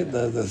later, right?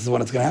 This is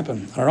when it's going to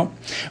happen. I don't know.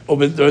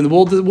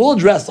 But we'll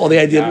address all the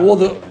idea.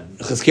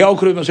 Chizkiyahu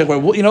could be Mashiach. Well,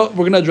 we're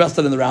going to address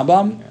that in the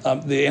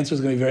Rambam. The answer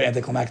is going to be very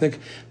anticlimactic,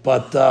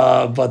 but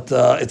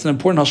it's an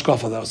important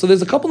hashkafa though. So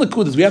there's a couple of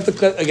nekudas we have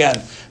to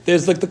again.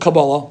 There's like the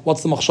Kabbalah.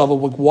 What's the machshava?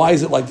 Like, why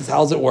is it like this? How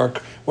does it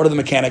work? What are the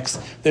mechanics?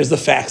 There's the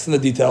facts and the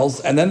details,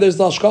 and then there's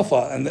the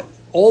hashkafa. And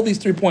all these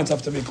 3 points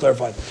have to be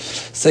clarified.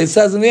 So it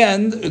says in the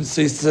end, it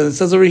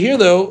says over here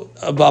though,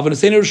 through our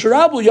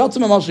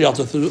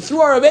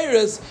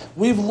Averis,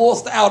 we've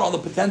lost out on the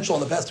potential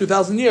in the past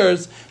 2,000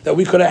 years that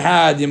we could have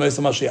had Yemose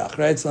Hamashiach,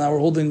 right? So now we're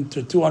holding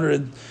to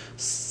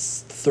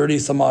 230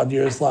 some odd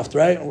years left,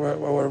 right?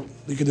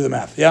 You can do the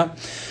math, yeah?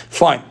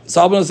 Fine.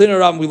 So we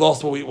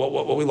lost what we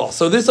lost.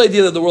 So this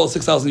idea that the world is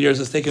 6,000 years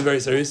is taken very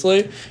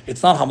seriously.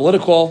 It's not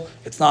homiletical.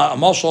 It's not a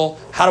mashal.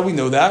 How do we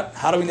know that?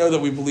 How do we know that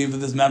we believe that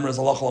this member is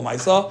halacha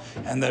l'maisa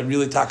and that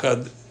really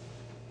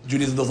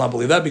Judaism does not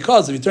believe that?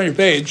 Because if you turn your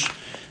page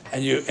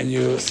and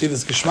you see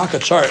this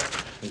Geshmaka chart,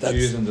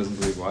 Judaism doesn't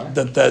believe why?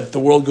 That the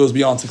world goes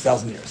beyond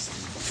 6,000 years.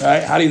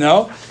 Right? How do you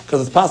know?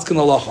 Because it's paskin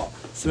halacha.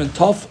 Siman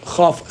Tov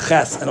Chaf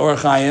Ches and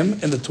Orach Chaim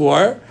in the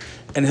Torah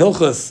and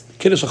Hilchos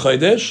Kiddush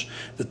HaChodesh.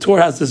 The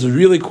Torah has this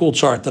really cool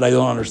chart that I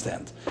don't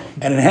understand,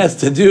 and it has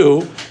to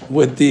do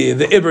with the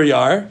Iber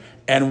Yar.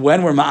 And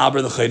when we're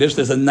Ma'aber the Chodesh,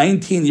 there's a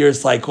 19-year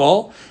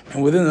cycle,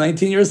 and within the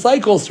 19-year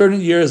cycle, certain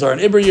years are an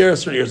Iber year,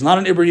 certain years not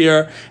an Iber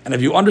year. And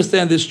if you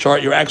understand this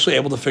chart, you're actually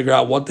able to figure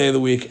out what day of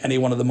the week any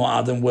one of the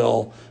Mo'adim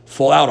will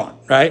fall out on,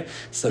 right?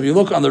 So if you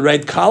look on the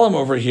right column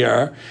over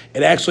here,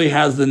 it actually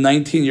has the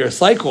 19-year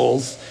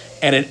cycles,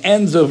 and it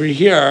ends over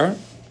here.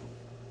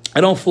 I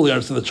don't fully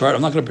understand the chart.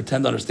 I'm not going to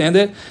pretend to understand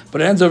it, but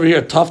it ends over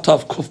here, Tav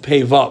Kuf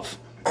Pei Vav,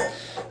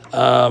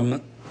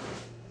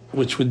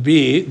 which would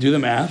be, do the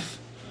math,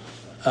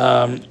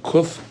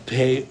 Kuf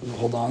Pei,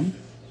 hold on.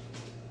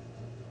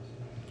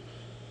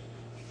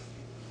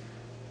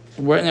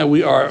 Right now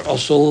we are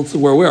also, let's see,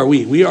 where are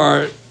we? We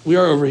are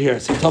over here.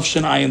 See Tav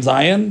Shin Ayin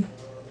Zayin.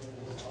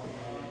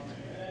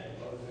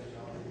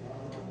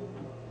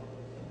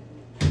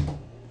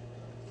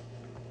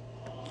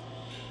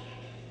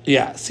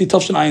 Yeah, see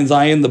Tav Shin Ayin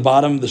Zayin, the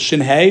bottom, the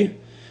Shin Hey.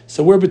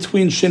 So we're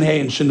between Shin Hey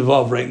and Shin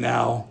Vav right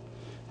now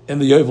in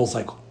the Yovel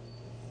cycle.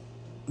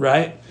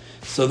 Right?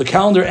 So the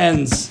calendar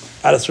ends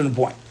at a certain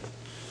point.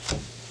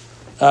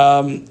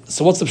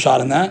 So what's the pshat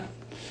in that?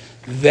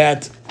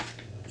 That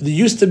there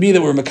used to be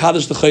that we're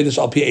Mekadosh the Chodesh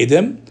al pi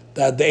Eidim,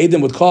 that the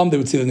Eidim would come, they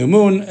would see the new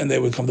moon, and they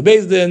would come to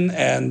Beis Din,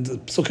 and the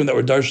psukim that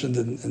were darshaned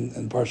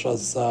in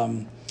Parshas,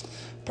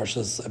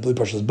 I believe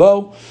Parshas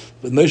Bo,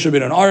 with Moshe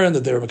Rabbeinu and Aaron,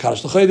 that they were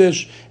Mekadosh the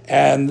Chodesh,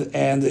 and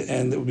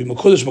it would be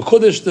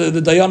Makudish,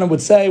 the Dayanim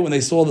would say when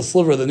they saw the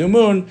sliver of the new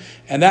moon,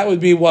 and that would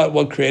be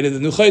what created the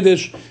new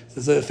Chodesh.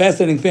 It's a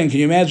fascinating thing. Can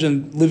you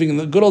imagine living in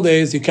the good old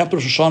days? You kept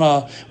Rosh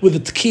Hashanah with the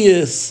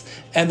Tkiyas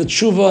and the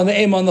Tshuva and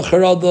the Ema and the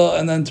Charada,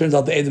 and then it turns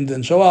out the Eidim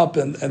didn't show up,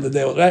 and the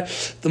day was right.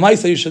 The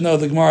Maisa, you should know,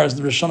 the Gemara,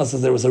 the Rosh Hashanah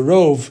says there was a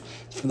rove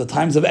from the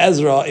times of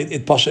Ezra.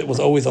 It was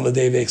always on the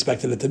day they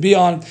expected it to be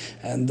on,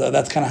 and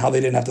that's kind of how they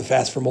didn't have to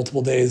fast for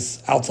multiple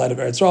days outside of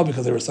Eretz Yisrael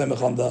because they were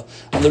Semech on the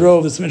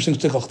rove. There's some interesting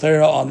shtickach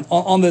Torah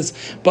on this,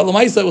 but the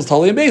Maisa was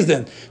totally in Beis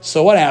Din.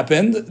 So what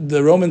happened?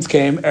 The Romans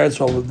came. Eretz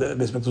Yisrael, the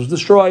Beis Mikdash was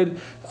destroyed.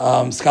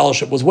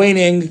 Scholarship was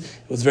waning.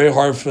 It was very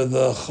hard for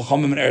the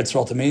Chachamim in Eretz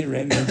Yisrael to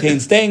maintain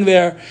staying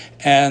there.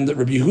 And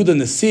Rabbi Yehuda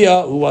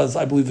Nesiya, who was,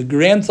 I believe, the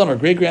grandson or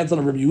great-grandson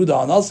of Rabbi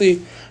Yehuda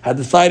Anasi, had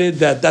decided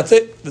that that's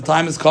it. The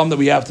time has come that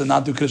we have to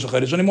not do Kiddush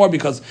HaChodesh anymore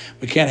because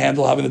we can't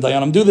handle having the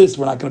Dayanim do this.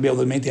 We're not going to be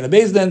able to maintain a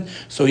Beis Din.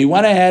 So he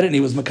went ahead and he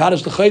was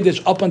Mekadosh the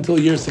Chodesh up until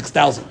year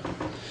 6,000.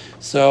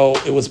 So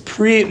it was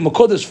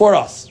pre-Makodesh for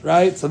us,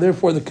 right? So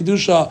therefore the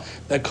Kedusha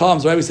that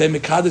comes, right? We say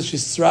Mekadosh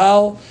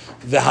Yisrael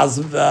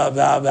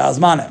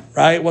v'hazmanim,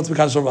 right? What's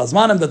Mekadosh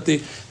v'hazmanim? That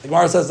the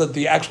Gemara says that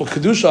the actual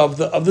Kedusha of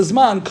the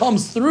Zman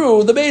comes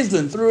through the Beis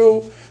Din,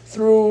 through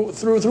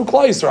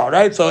Klal Yisrael,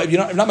 right? So if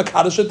you're not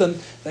Mekadosh it,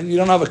 then you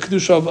don't have a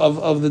Kedusha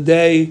of the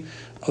day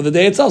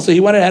itself. So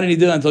he went ahead and he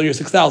did it until year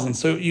 6,000.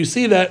 So you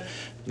see that.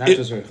 Not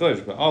just for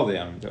Chodesh, but all the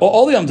Yom Tov.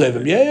 All the Yom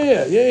Tovim,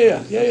 yeah.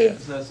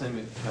 It's not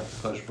saying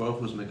Hakadosh Baruch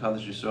Hu was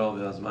Mekadosh Yisrael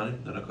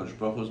v'Azmanim, that Hakadosh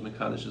Baruch Hu was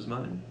Mekadosh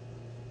Azmanim.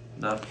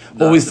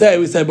 Well, we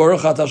say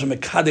Baruch Atah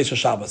Mekadesh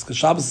Shabbos, because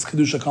Shabbos'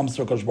 kedusha comes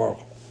through Hakadosh Baruch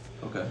Hu.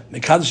 Okay.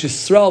 Mekadosh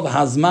Yisrael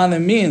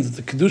v'Hazmanim means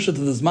that the kedusha to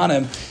the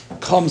Zmanim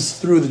comes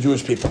through the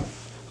Jewish people.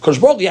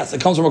 Hakadosh Baruch Hu, yes,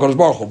 it comes from Hakadosh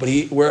Baruch Hu, but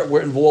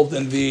we're involved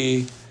in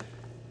the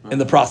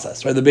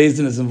process, right? The Beis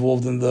Din is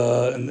involved in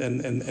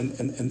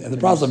the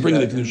process of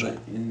bringing the kedusha.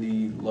 In the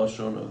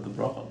lashon of the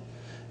bracha.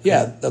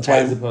 Yeah, that's why.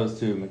 As opposed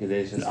to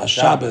Mekadesh as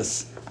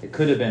Shabbos. It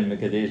could have been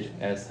Mekadesh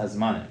as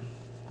Hazmanim.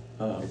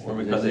 Or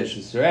Mekadesh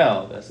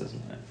Yisrael as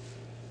Hazmanim.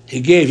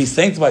 He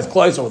sanctifies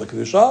Klal Yisrael with the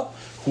kedusha,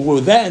 who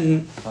will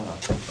then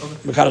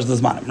Mekadosh the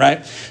Zmanim,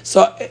 right?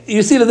 So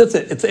you see that that's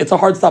it. It's a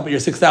hard stop at year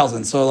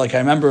 6,000. So like I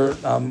remember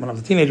when I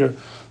was a teenager,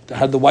 I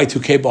had the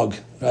Y2K bug,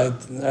 right?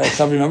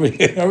 Some remember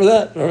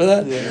that?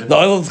 Yeah. The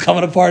oil was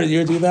coming apart in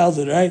year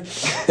 2000, right?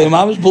 The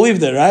Mamish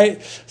believed it,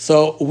 right?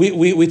 So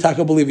we talk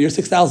about believe year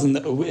 6,000,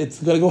 it's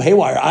going to go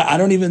haywire. I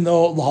don't even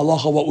know the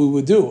halacha what we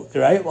would do,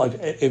 right? Like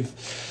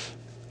if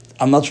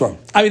I'm not sure.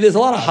 I mean, there's a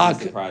lot of I'm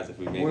hak. surprised if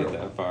we make it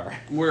that far.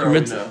 Where are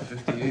we now?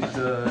 58, 80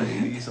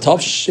 something?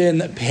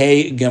 Tavshin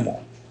Pei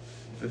Gimel.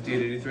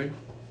 58, 83?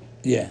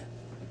 Yeah.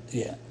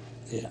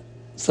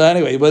 So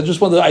anyway, but I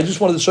just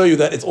wanted to show you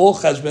that it's all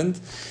cheshbon.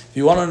 If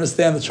you want to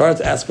understand the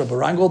chart, ask Rabbi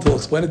Reingold. He'll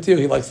explain it to you.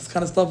 He likes this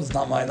kind of stuff. It's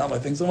not my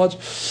thing so much.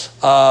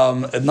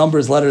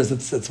 Numbers, letters,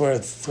 it's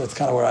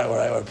kind of where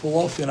I pull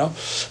off,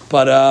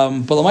 But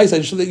the mice,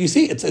 you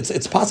see, it's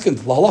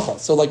paskin la halacha.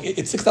 So like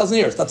it's 6,000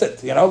 years. That's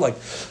it. Like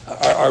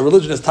our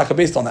religion is taka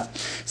based on that.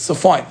 So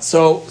fine.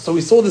 So we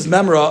saw this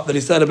memra that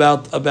he said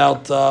about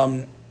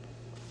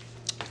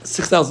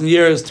 6,000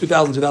 years,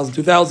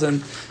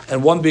 2,000,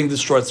 and one being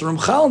destroyed. So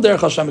Ramchal and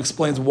Derech Hashem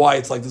explains why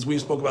it's like this. We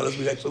spoke about this.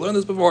 We've actually learned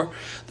this before.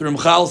 The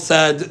Ramchal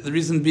said the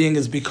reason being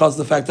is because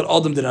of the fact that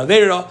Adam did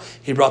Aveira,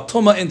 he brought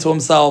Tumah into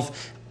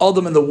himself.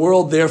 Adam in the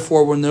world,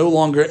 therefore, were no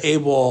longer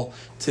able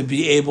to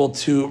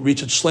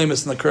reach its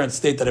shleimus in the current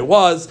state that it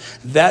was.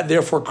 That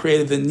therefore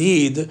created the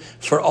need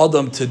for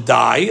Adam to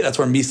die. That's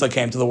where Misa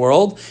came to the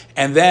world,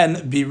 and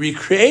then be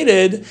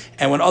recreated.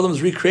 And when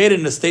Adam's recreated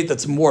in a state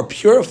that's more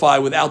purified,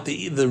 without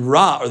the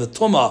ra or the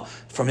tumah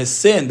from his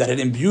sin that had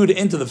imbued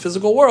into the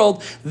physical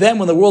world, then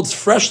when the world's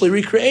freshly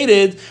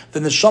recreated,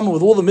 then the neshama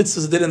with all the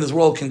mitzvahs it did in this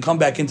world can come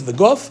back into the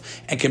guf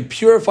and can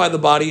purify the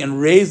body and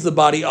raise the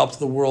body up to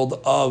the world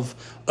of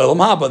Olam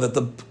Haba, that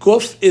the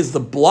guf is the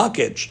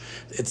blockage.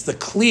 It's the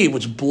kli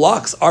which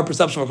blocks our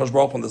perception of HaKadosh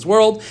Baruch Hu in this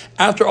world.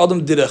 After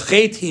Adam did a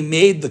chet, he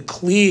made the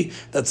kli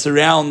that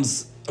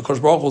surrounds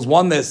HaKadosh Baruch Hu's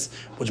oneness,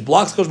 which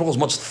blocks HaKadosh Baruch Hu,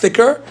 much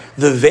thicker.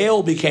 The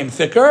veil became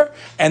thicker,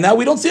 and now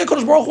we don't see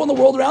HaKadosh Baruch Hu in the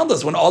world around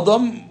us. When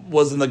Adam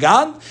was in the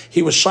Gan,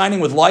 he was shining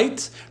with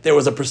light. There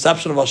was a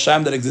perception of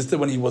Hashem that existed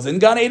when he was in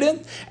Gan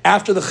Eden.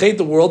 After the Chet,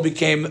 the world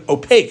became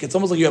opaque. It's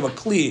almost like you have a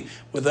kli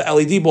with an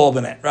LED bulb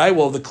in it, right?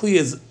 Well, the kli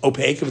is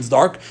opaque. If it's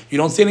dark, you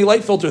don't see any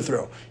light filter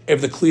through.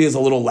 If the kli is a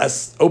little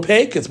less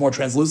opaque, it's more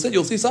translucent,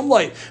 you'll see some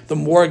light. The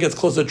more it gets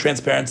closer to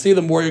transparency,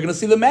 the more you're going to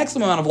see the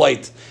maximum amount of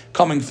light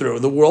coming through.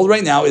 The world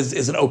right now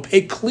is an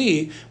opaque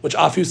kli, which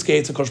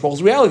obfuscates HaKadosh Baruch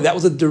Hu's reality. That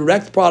was a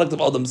direct product of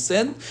Adam's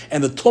sin,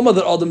 and the tumah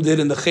that Adam did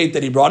in the chet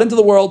that he brought into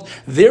the world.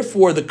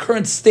 Therefore, the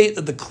current state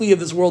that the kli of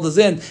this world is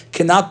in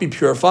cannot be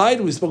purified.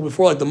 We spoke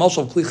before, like the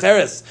mashal of kli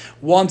cheres.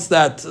 Once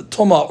that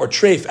tumah or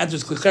treif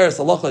enters kli cheres,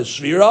 halacha is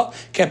shvira,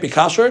 can't be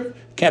kashered,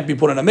 can't be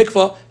put in a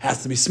mikvah,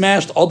 has to be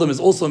smashed. Adam is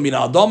also mina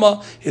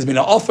adama, he's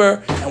mina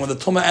offer, and when the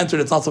tumah entered,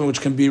 it's not something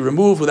which can be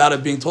removed without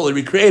it being totally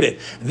recreated.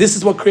 This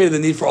is what created the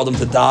need for Adam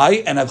to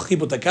die and have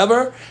chibut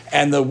hakever,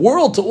 and the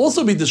world to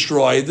also be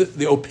destroyed,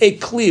 the opaque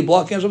kli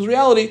blocking Hashem's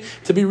reality,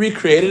 to be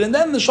recreated, and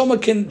then the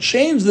neshama can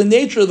change the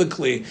nature of the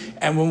kli.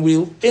 And when we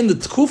in the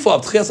tkufa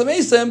of tchias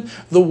hamesim,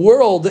 the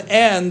world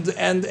and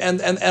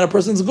a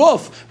person's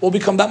guf will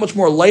become that much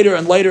more lighter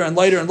and lighter and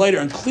lighter and lighter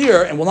and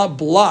clear, and will not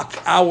block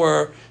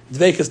our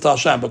dveikus to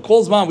Hashem. But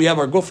kol zman we have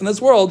our guf in this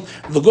world,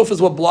 the guf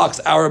is what blocks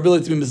our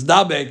ability to be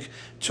mizdabek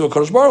to a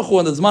Kadosh Baruch Hu,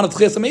 and the zman of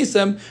tchias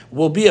hamesim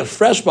will be a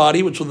fresh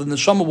body, which the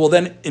neshama will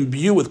then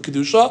imbue with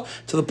kedusha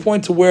to the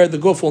point to where the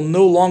guf will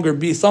no longer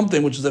be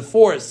something which is a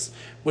force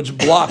which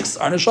blocks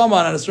our neshama.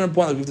 And at a certain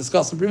point, like we've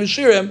discussed in previous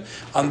shirim,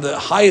 on the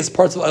highest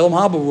parts of Olam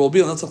Haba will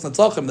be on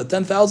the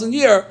 10,000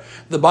 year,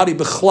 the body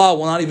bechla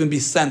will not even be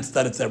sensed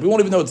that it's there. We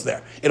won't even know it's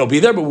there. It'll be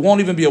there, but we won't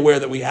even be aware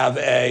that we have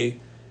a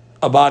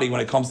body when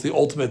it comes to the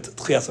ultimate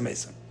tchias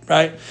hamesim,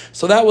 right?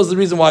 So that was the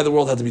reason why the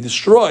world had to be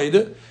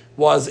destroyed,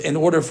 was in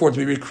order for it to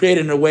be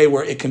recreated in a way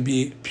where it can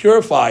be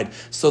purified.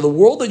 So the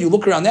world that you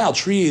look around now,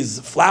 trees,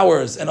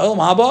 flowers, and Olam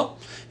Haba,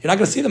 you're not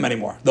going to see them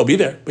anymore. They'll be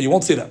there, but you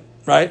won't see them,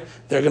 right?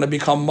 They're going to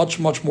become much,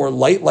 much more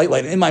light.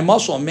 In my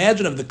muscle,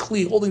 imagine if the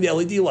kli holding the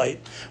LED light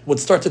would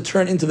start to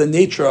turn into the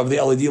nature of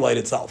the LED light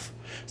itself.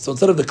 So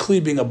instead of the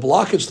kli being a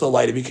blockage to the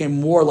light, it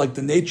became more like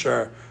the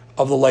nature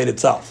of the light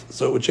itself.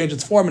 So it would change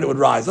its form and it would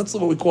rise. That's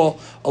what we call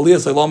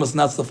aliyas leilamas, and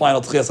that's the final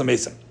tchias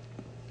hamesim.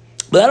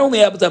 But that only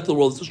happens after the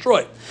world is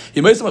destroyed.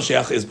 Yemose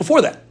Hamashiach is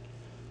before that.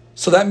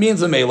 So that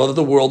means in Mela that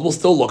the world will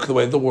still look the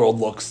way the world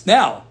looks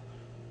now.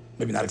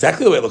 Maybe not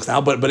exactly the way it looks now,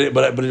 but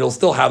it'll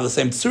still have the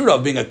same tzura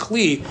of being a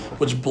kli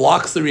which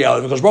blocks the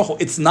reality of HaKadosh Baruch Hu.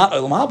 It's not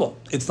Olam Haba.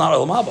 It's not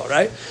Olam Haba,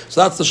 right?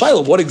 So that's the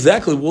shayla. What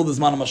exactly will the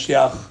Zman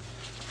Mashiach?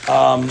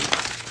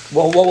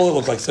 What will it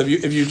look like? So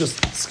if you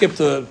just skip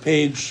to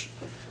page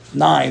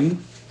 9,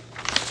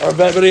 or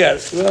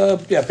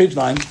page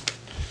 9.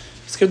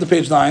 Skip to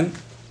page 9.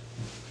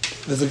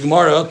 There's a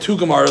Gemara, 2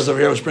 Gemaras over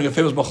here, which bring a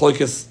famous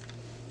machlokes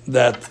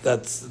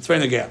that's very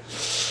negaya.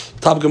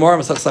 Top Gemara,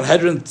 Masach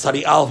Sanhedrin,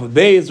 Tzadi Aleph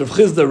Beis, Rav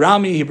Chizda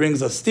Rami, he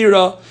brings a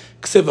stira,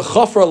 Ksiv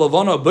Chafra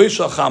Lavana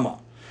Boisha Chama.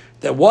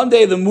 That one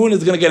day the moon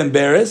is going to get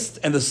embarrassed,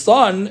 and the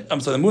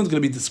moon's going to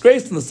be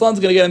disgraced, and the sun's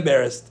going to get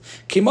embarrassed.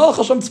 Kimal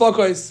Chasham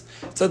Tzvakos.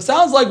 So it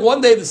sounds like one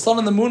day the sun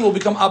and the moon will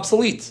become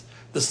obsolete.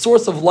 The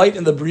source of light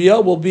in the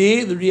Bria will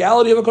be the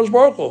reality of HaKadosh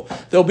Baruch Hu.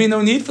 There will be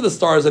no need for the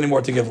stars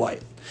anymore to give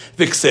light.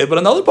 V'ksiv, but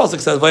another pasuk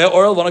says, Vaya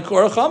orel v'ana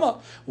k'orel chama.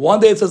 One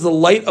day it says the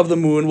light of the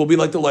moon will be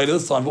like the light of the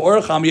sun.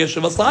 V'orel chama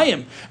yeshiv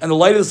asayim. And the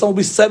light of the sun will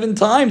be 7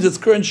 times its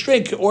current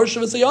strength, or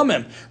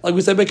shivasayamim, like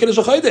we said by Kiddush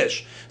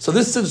HaChodesh. So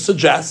this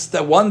suggests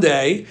that one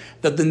day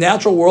that the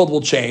natural world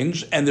will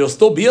change, and there'll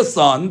still be a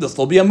sun, there'll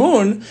still be a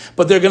moon,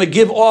 but they're going to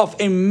give off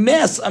a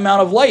mass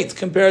amount of light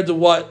compared to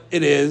what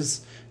it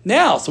is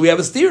now. So we have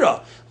a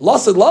stira.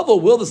 Lassid level,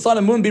 will the sun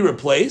and moon be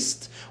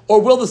replaced,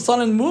 or will the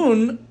sun and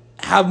moon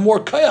have more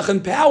koyach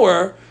and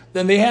power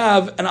than they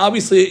have? And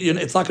obviously,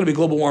 it's not going to be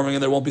global warming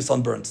and there won't be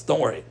sunburns.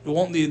 Don't worry. We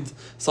won't need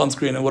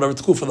sunscreen and whatever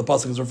it's cool for the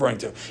pasuk is referring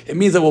to. It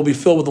means that we'll be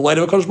filled with the light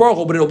of HaKadosh Baruch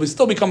Hu, but it'll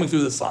still be coming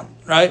through the sun,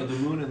 right? So the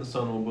moon and the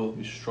sun will both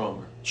be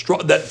stronger.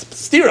 That's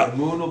stira. The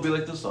moon will be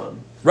like the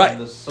sun. Right.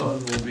 And the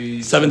sun will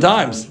be 7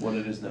 times what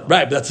it is now.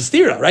 Right, but that's a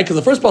stira, right? Because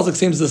the first pasuk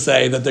seems to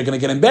say that they're going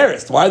to get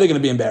embarrassed. Why are they going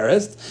to be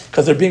embarrassed?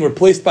 Because they're being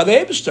replaced by the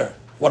Eibishter,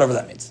 whatever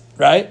that means,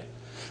 right?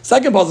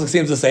 Second pasuk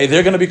seems to say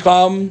they're going to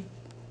become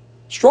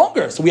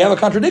stronger. So we have a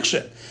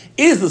contradiction.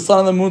 Is the sun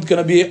and the moon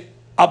going to be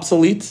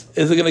obsolete?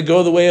 Is it going to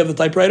go the way of the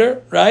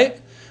typewriter, right?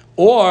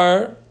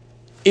 Or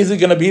is it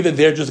going to be that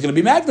they're just going to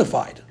be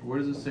magnified? Where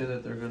does it say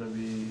that they're going to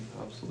be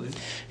obsolete?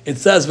 It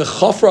says,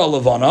 V'chafra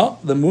levana,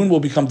 the moon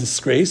will become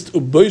disgraced,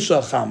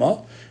 u'boisha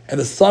chama, and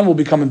the sun will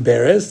become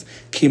embarrassed,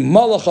 ki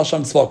malach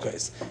Hashem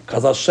tzvokos,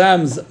 because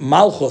Hashem's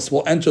malchus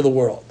will enter the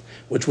world,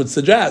 which would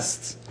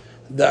suggest,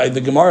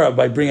 the Gemara,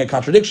 by bringing a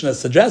contradiction, is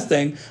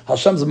suggesting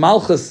Hashem's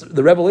malchus,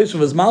 the revelation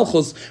of his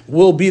malchus,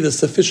 will be the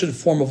sufficient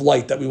form of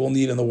light that we will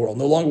need in the world.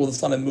 No longer will the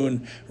sun and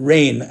moon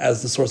reign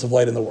as the source of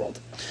light in the world.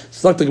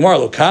 So like the Gemara,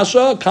 lo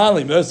kasha, kan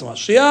Yemose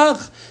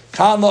Hamashiach,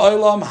 kan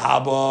la'olam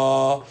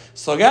haba.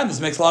 So again, this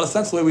makes a lot of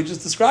sense the way we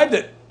just described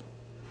it.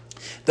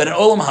 That in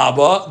Olam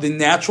Haba, the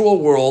natural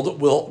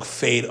world will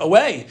fade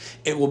away.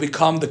 It will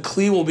become, the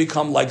Kli will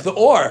become like the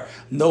Or.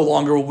 No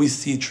longer will we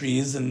see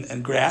trees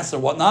and grass or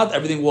whatnot.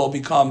 Everything will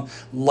become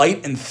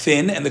light and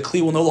thin, and the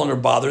Kli will no longer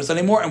bother us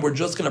anymore, and we're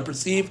just going to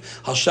perceive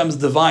Hashem's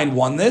divine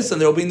oneness, and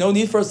there will be no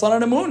need for a sun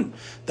and a moon.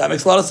 That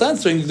makes a lot of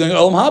sense during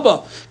Olam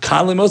Haba.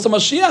 Kan Yemose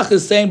Hamashiach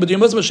is saying, but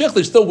Yemose Hamashiach,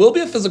 there still will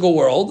be a physical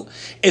world.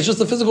 It's just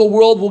the physical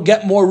world will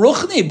get more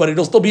ruchni, but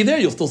it'll still be there.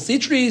 You'll still see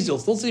trees, you'll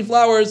still see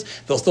flowers,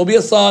 there'll still be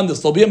a sun, there'll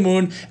still be a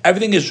moon.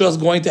 Everything is just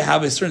going to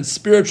have a certain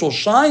spiritual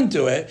shine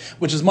to it,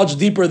 which is much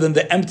deeper than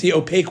the empty,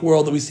 opaque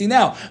world that we see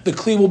now. The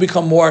Kli will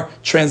become more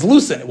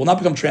translucent. It will not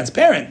become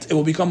transparent. It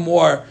will become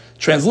more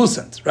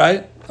translucent,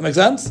 right? That makes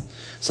sense?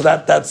 So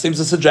that seems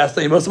to suggest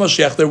that Yemose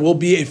Hamashiach, there will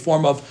be a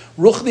form of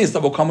ruchnis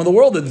that will come in the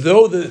world, that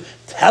though the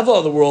teva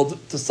of the world,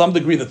 to some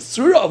degree, the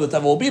tzura of the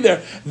teva will be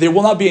there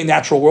will not be a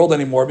natural world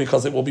anymore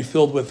because it will be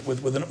filled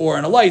with an or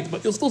and a light,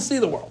 but you'll still see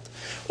the world.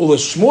 Ula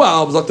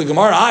Shmuel, was like the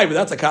Gemara, but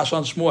that's a kasha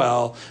on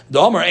Shmuel.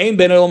 Domer ein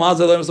ben olam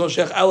hazeh le'Yemose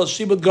Hamashiach ela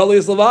shibud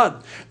galias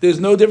levad.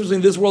 There's no difference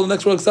between this world and the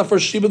next world except for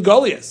shibud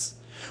galias.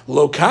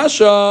 Lo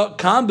kasha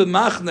kan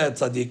b'machne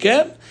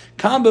tzadikim,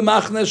 kan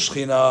b'machne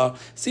shchina.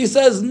 So he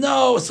says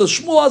no. So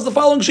Shmuel has the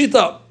following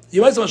shita: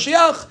 Yemose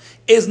Hamashiach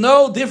is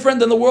no different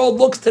than the world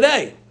looks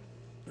today.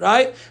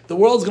 Right? The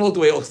world's going to look the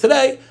way it looks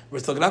today. We're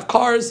still going to have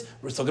cars.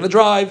 We're still going to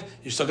drive.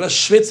 You're still going to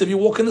schwitz if you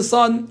walk in the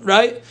sun.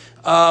 Right?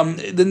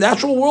 The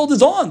natural world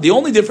is on. The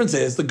only difference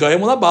is the Goyim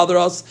will not bother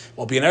us.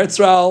 We'll be in Eretz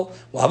Yisrael.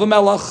 We'll have a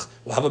Melech.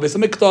 We'll have a Beis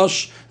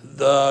HaMikdash.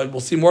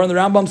 We'll see more in the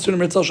Rambam soon in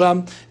Mitzvah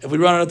Hashem. If we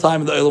run out of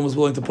time and the Elam is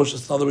willing to push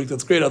us another week,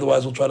 that's great.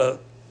 Otherwise, we'll try to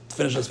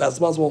finish as fast as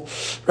possible.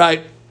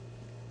 Right?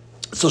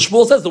 So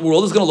Shmuel says the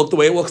world is going to look the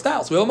way it looks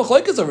now. So we have a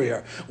machlokes over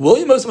here. Will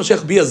Yemose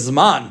Hamashiach be a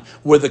zman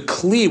where the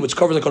kli, which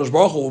covers the Kadosh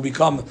Baruch Hu, will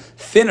become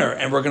thinner,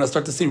 and we're going to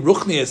start to see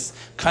ruchnius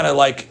kind of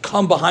like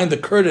come behind the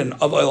curtain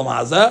of Olam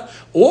Hazeh,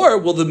 or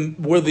will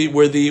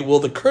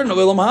the curtain of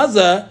Olam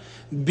Hazeh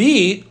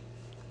be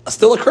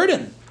still a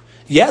curtain?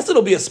 Yes,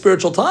 it'll be a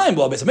spiritual time.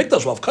 Well, Beis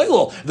HaMikdash will have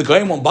kailul. The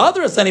Goyim won't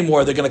bother us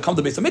anymore. They're going to come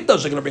to Beis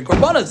HaMikdash. They're going to bring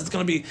korbanos. It's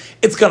going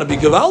to be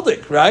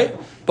gewaldic, right?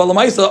 But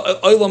Lamaisa,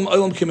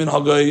 Olam Kimin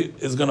Hagoy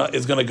is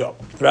going to go,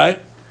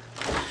 right?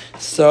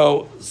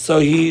 So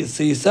he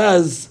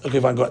says, okay,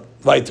 fine, go ahead.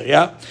 Weiter,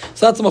 yeah.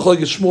 So that's the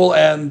machlokes Shmuel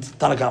and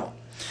Tanakama.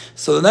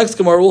 So the next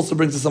Gemara also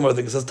brings us some other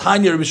things. It says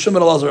Tanya Rabbi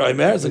Shimon Elazar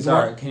Aimer.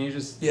 Sorry, can you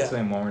just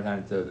explain one more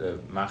time the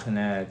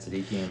Machane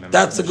Tzadikim?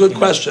 That's a good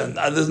question.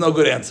 There's no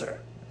good answer.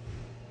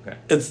 Okay.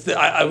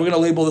 We're going to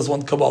label this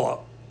one Kabbalah,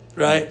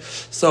 right?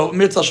 So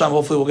Mitzvah Hashem,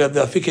 hopefully we'll get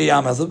the Afikei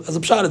Yam as a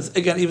pshat. It's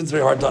again, even it's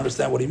very hard to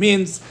understand what he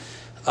means.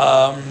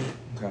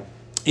 Okay.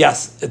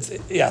 Yes,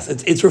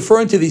 it's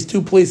referring to these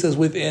two places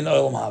within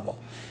Olam Haba.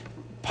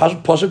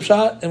 Pashup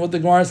Pshat, and what the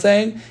Gemara is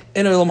saying,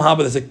 in Olam Haba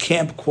there's a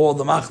camp called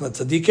the Machne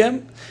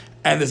Tzadikim,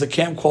 and there's a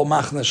camp called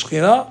Machne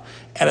Shechina,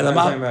 and in the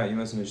talking about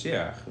Yemos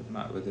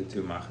Hamashiach with the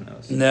two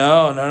Machnos.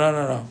 No.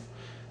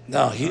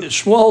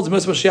 Shmuel holds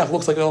Yemos Hamashiach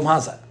looks like Olam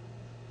Hazeh.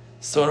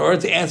 So in order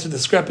to answer the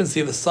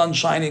discrepancy of the sun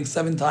shining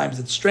 7 times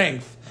its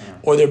strength,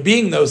 or there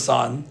being no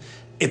sun,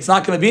 it's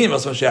not going to be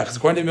Yemos Hamashiach.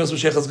 According to Yemos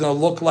Hamashiach, it's going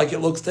to look like it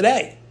looks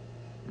today.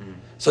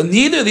 So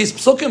neither of these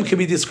psukim can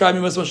be describing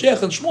Yemos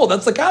Mashiach and Shmuel.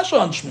 That's the kasha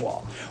on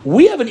Shmuel.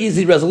 We have an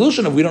easy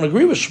resolution if we don't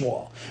agree with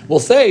Shmuel. We'll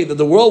say that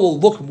the world will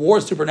look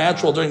more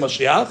supernatural during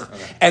Mashiach,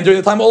 and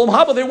during the time of Olam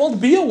Haba, there won't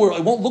be a world.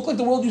 It won't look like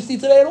the world you see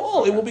today at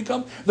all. It will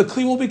become, the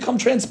kli will become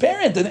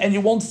transparent, and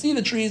you won't see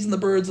the trees and the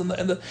birds and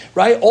the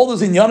right. All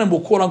those inyanim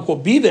will quote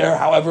unquote be there.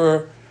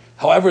 However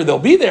they'll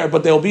be there,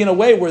 but they'll be in a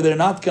way where they're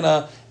not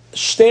gonna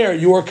share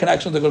your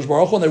connection to Kodesh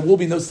Baruch Hu, and there will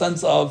be no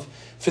sense of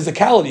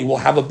physicality. We'll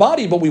have a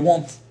body, but we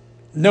won't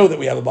know that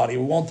we have a body. It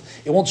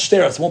won't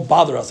stare us, it won't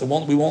bother us,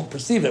 we won't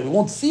perceive it, we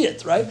won't see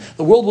it, right?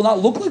 The world will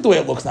not look like the way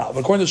it looks now. But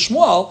according to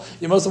Shmuel,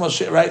 Yemos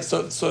Hamashiach, right?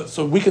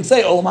 So we can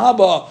say, Olam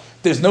Haba,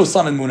 there's no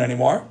sun and moon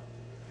anymore.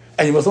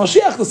 And Yemos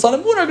Hamashiach, the sun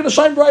and moon are going to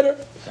shine brighter.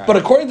 Okay. But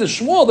according to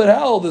Shmuel, that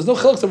hell, there's no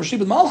chiluk of Rashib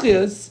and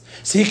Malchias,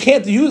 so he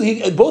can't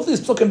use, both of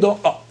these psukim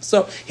don't,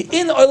 so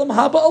in Olam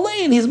Haba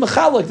Alain, he's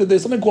mechalik, that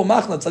there's something called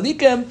Machna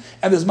Tzadikim,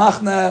 and there's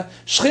Machna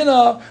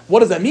Shechina. What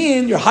does that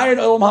mean? You're higher in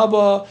Olam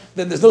Haba,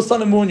 then there's no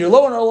sun and moon, you're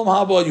lower in Olam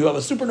Haba, you have a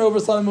supernova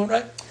sun and moon,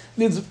 right?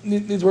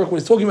 Needs work, what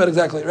he's talking about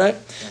exactly, right?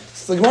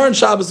 So the Gemara in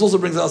Shabbos also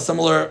brings out a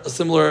similar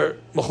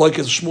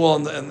machlokes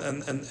Shmuel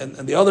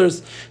and the others.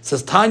 It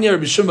says, Tanya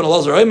Rabbi Shimon ben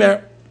Elazar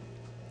Omer,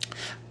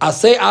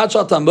 Asay ad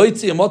shata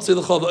moitzi emotzi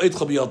lecha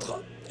v'oitcha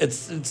b'yodcha. It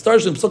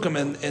starts in Psukim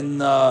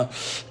in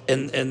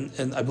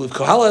I believe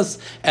Koheles,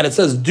 and it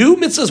says, do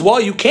mitzvahs while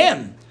you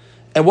can,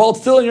 and while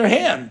it's still in your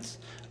hands.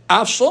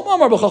 Av Shlomo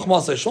amar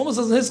b'chachmasei. Shlomo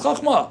says in his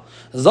chachma,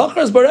 Zachar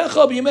es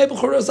barecha b'yimei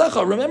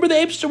b'choresecha. Remember the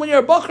Eibster when you're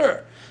a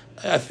bacher.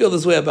 I feel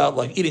this way about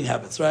like eating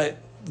habits, right?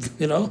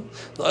 You know,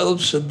 the oil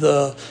should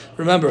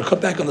remember,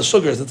 cut back on the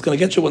sugars. It's going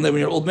to get you one day when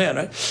you're an old man,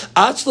 right?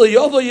 Achla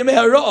yovo yimei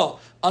hara'ah.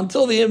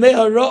 Until the Yemei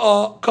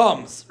HaRa'ah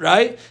comes,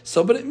 right?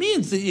 So, but it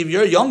means that if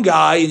you're a young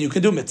guy and you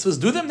can do mitzvahs,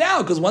 do them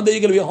now, because one day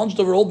you're going to be a hunched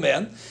over old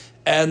man,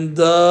 and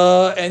you're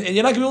not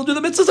going to be able to do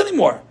the mitzvahs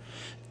anymore.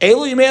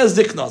 Elu Yemei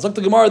HaZikna. It's like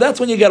the Gemara, that's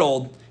when you get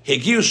old.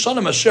 Higiu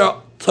Shanim Asher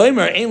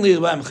Tomer Ein Li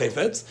B'Hem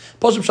Chayfetz.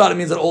 Pashut Pshat, it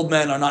means that old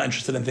men are not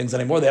interested in things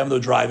anymore. They have no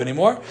drive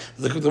anymore.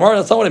 The Gemara,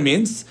 that's not what it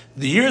means.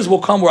 The years will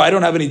come where I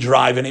don't have any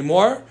drive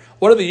anymore.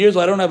 What are the years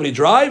where I don't have any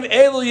drive?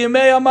 Elu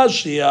Yemei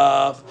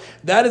Hamashiach.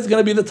 That is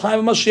going to be the time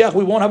of Mashiach.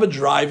 We won't have a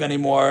drive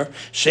anymore.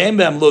 She'em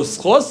b'hem lo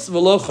schos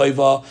v'lo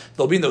chayva.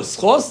 There'll be no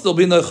schos, there'll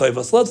be no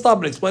chayva. So let's stop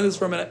and explain this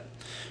for a minute.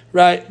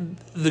 Right?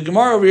 The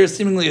Gemara over here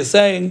seemingly is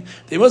saying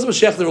that in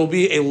Mashiach there will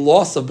be a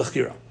loss of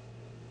Bechira.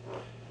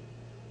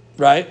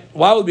 Right?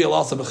 Why would it be a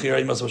loss of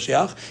Bechira in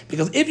Mashiach?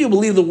 Because if you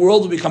believe the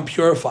world will become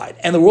purified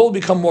and the world will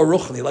become more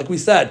ruchni, like we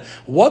said,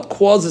 what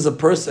causes a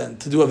person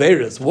to do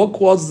Averis? What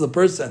causes a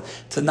person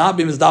to not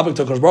be mizdabek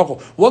to Kodesh Baruch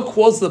Hu? What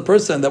causes a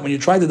person that when you're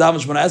trying to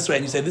daven Shemona Esrei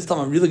and you say, this time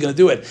I'm really going to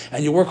do it,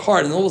 and you work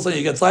hard and all of a sudden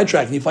you get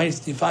sidetracked and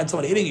you find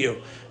someone hitting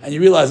you and you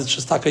realize it's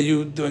just taka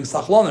you doing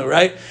sachlonu,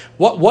 right?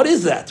 What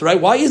is that, right?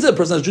 Why is it a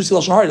person has juicy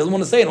lashon hara, doesn't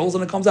want to say it, and all of a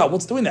sudden it comes out?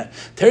 What's doing that?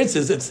 Teretz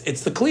says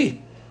it's the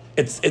kli.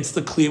 It's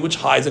the kli which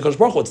hides a Kodesh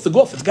Baruch Hu. It's the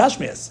guf. It's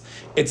gashmias.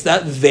 It's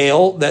that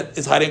veil that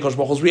is hiding Kodesh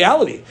Baruch Hu's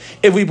reality.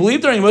 If we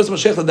believe during Yemos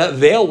Mashiach that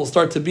veil will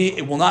start to be,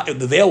 it will not.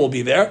 The veil will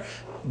be there,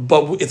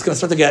 but it's going to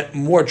start to get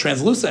more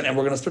translucent, and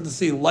we're going to start to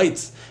see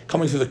lights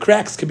coming through the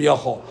cracks.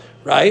 Kibiyachol,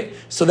 right?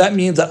 So that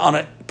means that on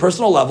a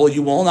personal level,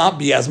 you will not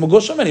be as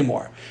megusham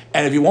anymore.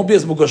 And if you won't be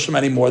as megusham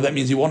anymore, that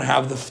means you won't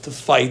have to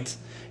fight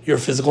your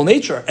physical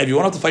nature. And if you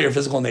won't have to fight your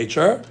physical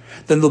nature,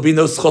 then there'll be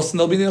no schos and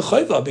there'll be no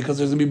chayva, because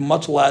there's going to be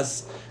much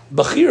less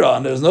Bechira,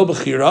 and there's no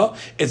Bechira.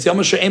 It's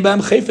Yom She'ein B'Hem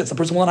Chayfetz. The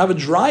person will not have a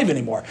drive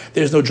anymore.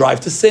 There's no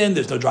drive to sin.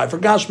 There's no drive for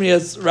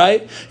Gashmias,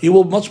 right? You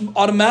will much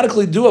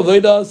automatically do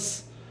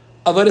Avodas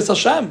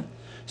Hashem.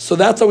 So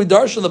that's how we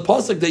darshan the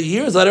pasuk that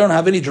years I don't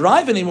have any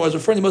drive anymore is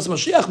referring to Yemos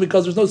Mashiach,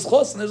 because there's no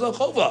schos and there's no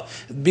chova,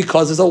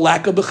 because there's a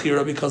lack of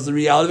Bechira, because the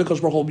reality of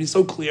Kodesh Baruch Hu will be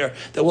so clear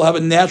that we'll have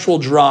a natural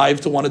drive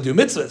to want to do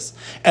mitzvahs.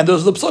 And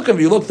those are the psukim. If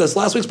you look at this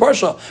last week's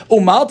parsha,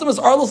 Umaltem is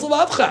Arlos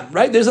Lavavchem,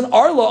 right? There's an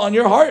Arla on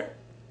your heart.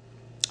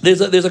 There's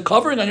a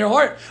covering on your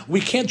heart. We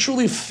can't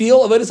truly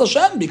feel Avodas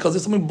Hashem because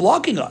there's something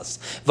blocking us.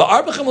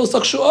 And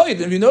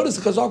if you notice,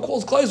 because our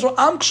calls Klaisra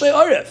Am Kshay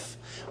Arif.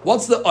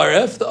 What's the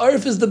arif? The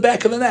arif is the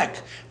back of the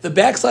neck. The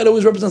back side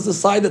always represents the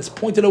side that's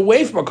pointed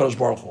away from HaKadosh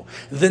Baruch Hu.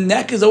 The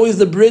neck is always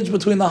the bridge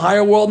between the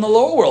higher world and the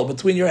lower world,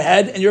 between your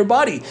head and your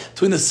body,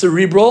 between the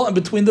cerebral and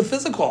between the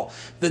physical.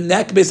 The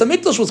neck, Beis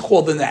HaMikdash was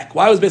called the neck.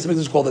 Why was Beis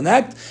HaMikdash called the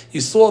neck? You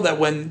saw that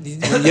when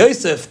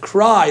Yosef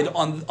cried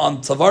on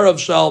Tzavarav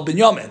Shel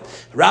Binyamin,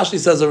 Rashi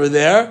says over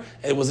there,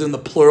 it was in the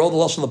plural, the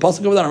lashon of the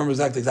pasuk over there, I don't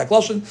remember the exact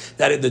lashon,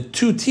 that the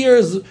two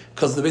tears,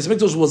 because the Beis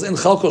HaMikdash was in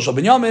Chelko Shel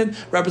Binyamin,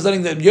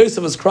 representing that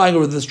Yosef was crying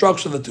over the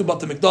destruction of the two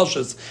Bata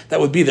Mikdashes that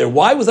would be there.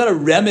 Why was that a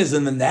remez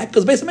in the neck?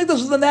 Because Beis HaMikdash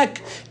is the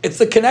neck. It's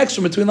the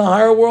connection between the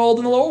higher world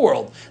and the lower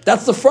world.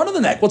 That's the front of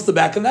the neck. What's the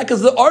back of the neck?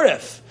 Is the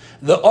arif.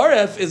 The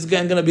Aref is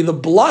again going to be the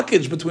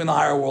blockage between the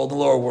higher world and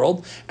the lower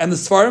world. And the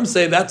Sfarim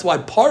say that's why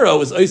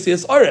Paro is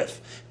Oisius Aref.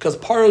 Because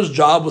Paro's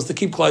job was to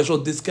keep Klal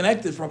Yisrael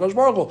disconnected from HaKadosh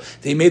Baruch Hu.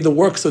 He made the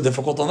work so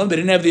difficult on them. They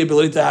didn't have the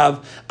ability to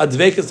have a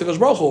dveikus to HaKadosh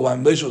Baruch Hu.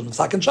 When Leyeshua was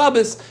Masak and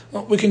Shabbos,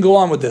 well, we can go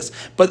on with this.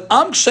 But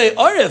Am Kshay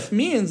Aref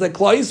means that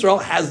Klal Yisrael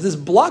has this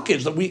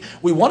blockage that we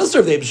want to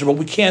serve the Eibusher, but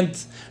we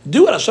can't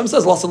do it. Hashem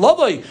says,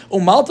 "Lasalavai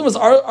umaltam is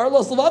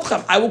arla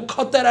slavavchem." I will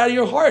cut that out of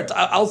your heart.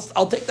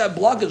 I'll take that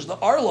blockage, the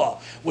arla,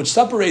 which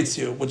separates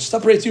you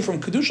from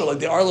kedusha, like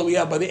the arla we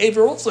have by the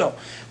Aver also.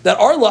 That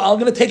arla, I'm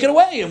going to take it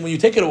away, and when you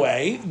take it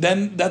away,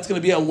 then that's going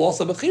to be a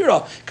loss of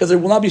bechira because they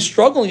will not be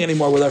struggling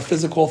anymore with our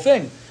physical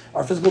thing,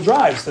 our physical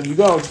drive. So if you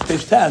go to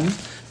page 10,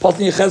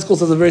 Paltini Yechezkel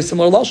says a very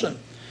similar lashon.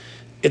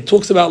 It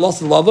talks about loss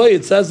of lava.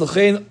 It says,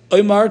 "L'chein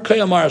oymar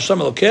kayamar Hashem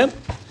Elokim."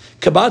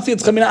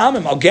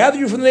 I'll gather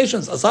you from the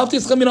nations. I'll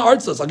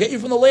get you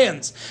from the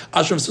lands.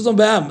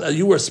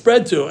 You were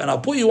spread to, and I'll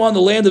put you on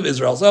the land of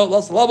Israel. So,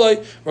 we're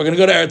going to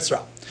go to Eretz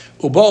Yisrael.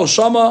 Ubal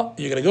Shama,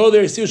 you're going to go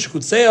there.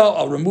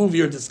 I'll remove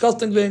your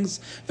disgusting things.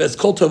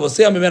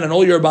 And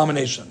all your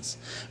abominations.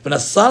 I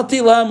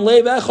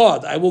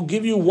will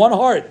give you one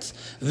heart.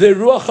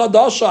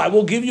 I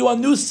will give you a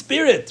new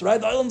spirit. Right?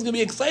 The island's going to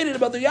be excited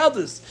about the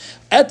Yadis.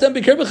 I'm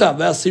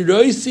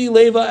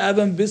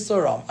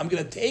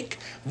going to take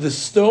the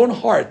stone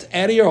heart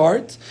out of your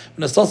heart.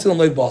 So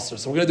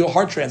we're going to do a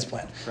heart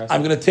transplant.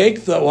 I'm going to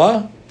take the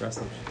what?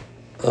 Breastloaf.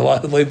 The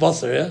what? The leib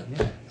basar,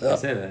 yeah? They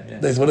say that, yeah.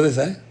 What do they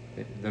say?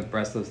 The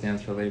breastloaf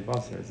stands for leib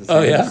basar. It's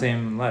the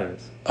same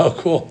letters. Oh,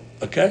 cool.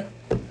 Okay.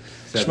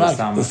 Shmak,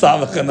 the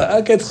samach and the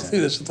okay,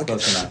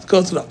 it's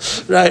close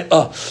enough. Right.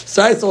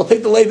 So we'll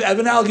take the leib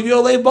evan. I'll give you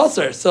a leib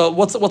basar. So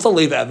what's a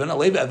leib evan? A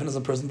leib evan is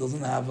a person who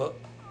doesn't have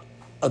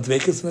a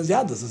dveikus in his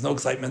yadus. There's no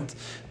excitement.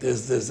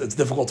 It's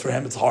difficult for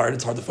him. It's hard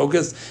to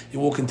focus. You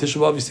walk in Tisha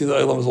B'Av, you see the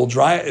olam is all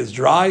dry. It's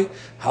dry.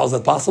 How is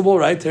that possible,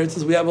 right? Terence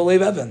says we have a leiv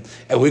evan,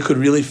 and we could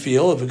really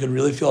feel a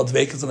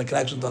dveikus and a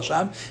connection to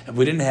Hashem. If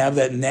we didn't have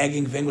that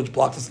nagging thing which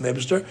blocked us in the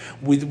Eibusher,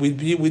 we'd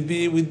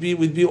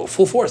be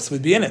full force.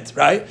 We'd be in it,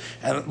 right?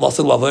 And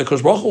Lasad Lava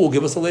Kosh Baruch Hu will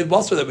give us a leiv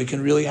basar that we can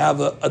really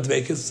have a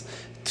dveikus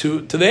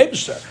to the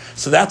Eibusher.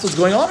 So that's what's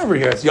going on over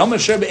here. It's Yom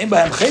Asher Be'im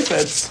B'Hem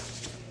Chayfetz.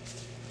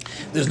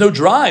 There's no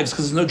drives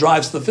because there's no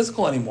drives to the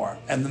physical anymore,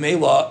 and the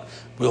Mela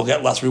will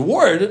get less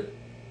reward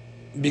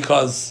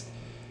because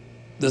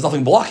there's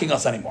nothing blocking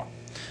us anymore.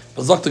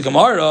 But Zakta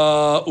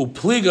Gemara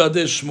upliga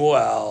de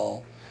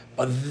Shmuel,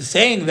 but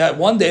saying that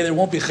one day there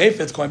won't be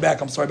chayfetz back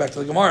to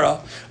the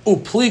Gemara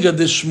upliga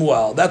de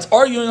Shmuel. That's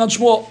arguing on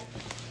Shmuel.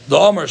 The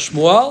Omer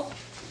Shmuel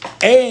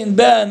ein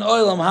ben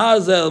olam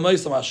hazel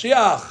Yemose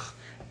Hamashiach.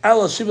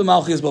 There's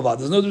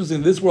no difference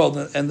in this world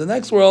and the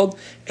next world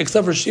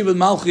except for Shiva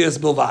Malchias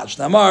Bilvaj.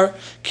 Namar,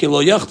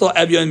 Kilo Yachto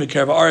Ebyon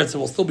Mikerva Aretz, it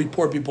will still be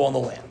poor people on the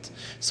land.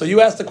 So you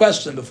asked the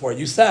question before.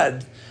 You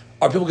said,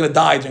 are people going to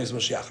die during this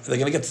Mashiach? Are they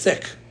going to get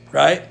sick?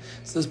 Right?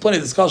 So there's plenty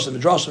of discussion,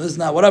 Midrashim, this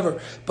and that,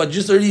 whatever. But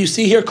just you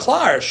see here,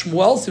 Klar,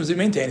 Shmuel seems to be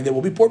maintaining there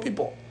will be poor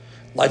people.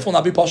 Life will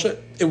not be Pashat.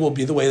 It will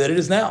be the way that it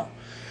is now.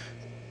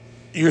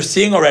 You're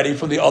seeing already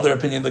from the other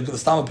opinion, the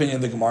Stam opinion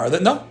of the Gemara,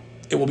 that no,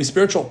 it will be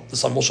spiritual. The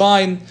sun will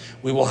shine.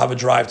 We will have a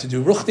drive to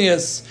do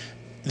ruchnias.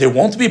 There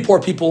won't be poor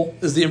people,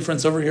 is the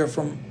inference over here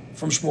from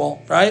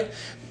Shmuel, right?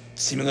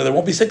 Seemingly there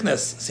won't be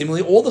sickness.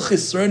 Seemingly all the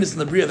chisronis in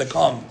the bria that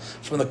come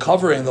from the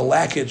covering, the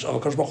lackage of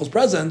HaKadosh Baruch Hu's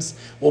presence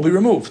will be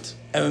removed.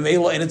 And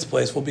Memela in its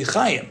place will be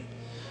chayim.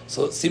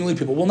 So seemingly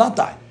people will not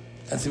die.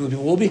 And seemingly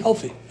people will be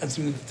healthy. And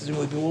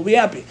seemingly people will be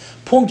happy.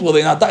 Punkt, will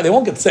they not die? They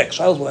won't get sick.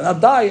 Shilos, will they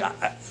not die?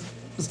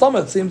 The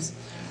stomach,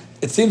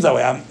 it seems that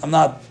way. I'm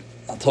not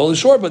totally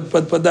sure, but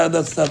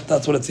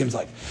that's what it seems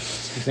like.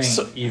 You're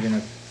saying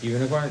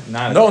even according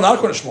not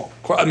according to Shmuel.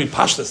 I mean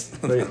Pashtus.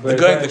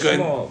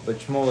 But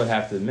Shmuel would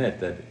have to admit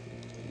that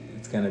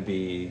it's going to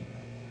be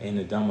in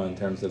a dhamma in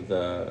terms of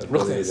the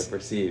ability to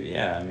perceive.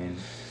 Yeah, I mean.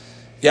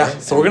 Yeah,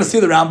 so we're going to see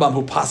the Rambam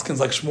who paskins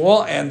like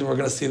Shmuel, and we're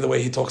going to see the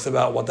way he talks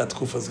about what that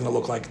tkufa is going to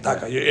look like.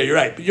 You're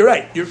right. You're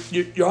right. You're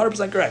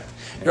 100% correct.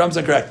 You're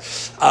 100%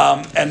 correct.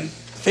 And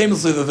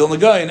famously, the Vilna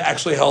Gaon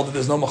actually held that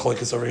there's no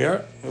machlokes over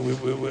here. We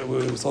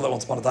saw that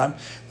once upon a time.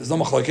 There's no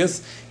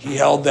machlokes. He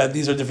held that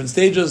these are different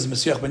stages,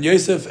 Mashiach ben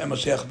Yosef and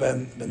Mashiach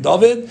ben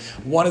David.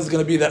 One is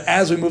going to be that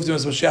as we move to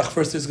Mashiach,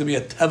 first there's going to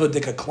be a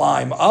Teva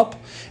climb up,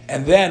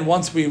 and then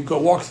once we go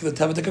walk through the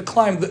Teva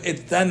climb,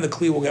 then the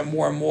Kli will get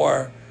more and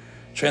more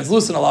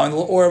translucent, allowing the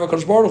aura of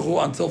HaKadosh Baruch Hu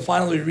until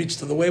finally we reach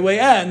to the way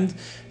end,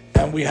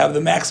 and we have the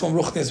maximum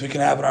ruchnis we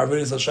can have in our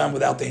Avodas Hashem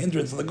without the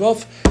hindrance of the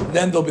guf.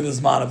 Then there'll be the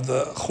zman of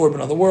the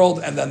churban of the world,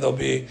 and then there'll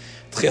be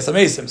tchias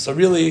hamesim. So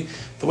really,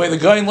 the way the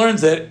Gaon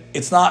learns it,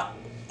 it's not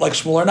like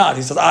Shmuel or not.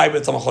 He says,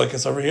 it's a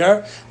machlokes over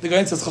here. The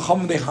Gaon says,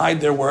 Chachamim, they hide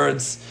their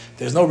words.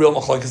 There's no real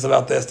machlokes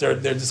about this. They're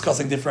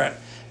discussing different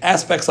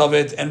aspects of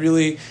it, and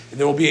really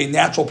there will be a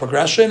natural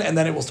progression, and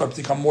then it will start to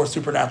become more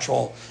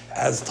supernatural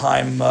as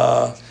time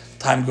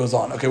goes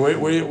on. Okay, where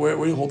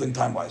are you holding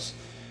time-wise?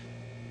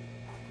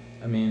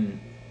 I mean,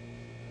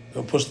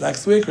 We'll push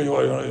next week, or you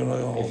want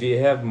to If you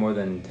have more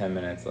than 10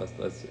 minutes,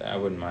 let's. I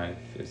wouldn't mind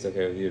if it's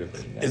okay with you to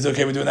push it. Is it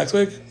okay we do it next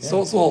week? Yeah.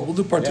 So we'll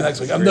do part 2 next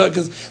week. Great.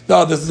 This is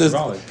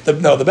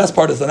the best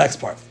part is the next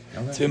part.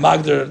 Okay. To be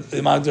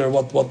magder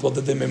what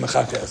the dimmi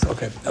mechaka is.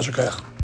 Okay, that's your koyach.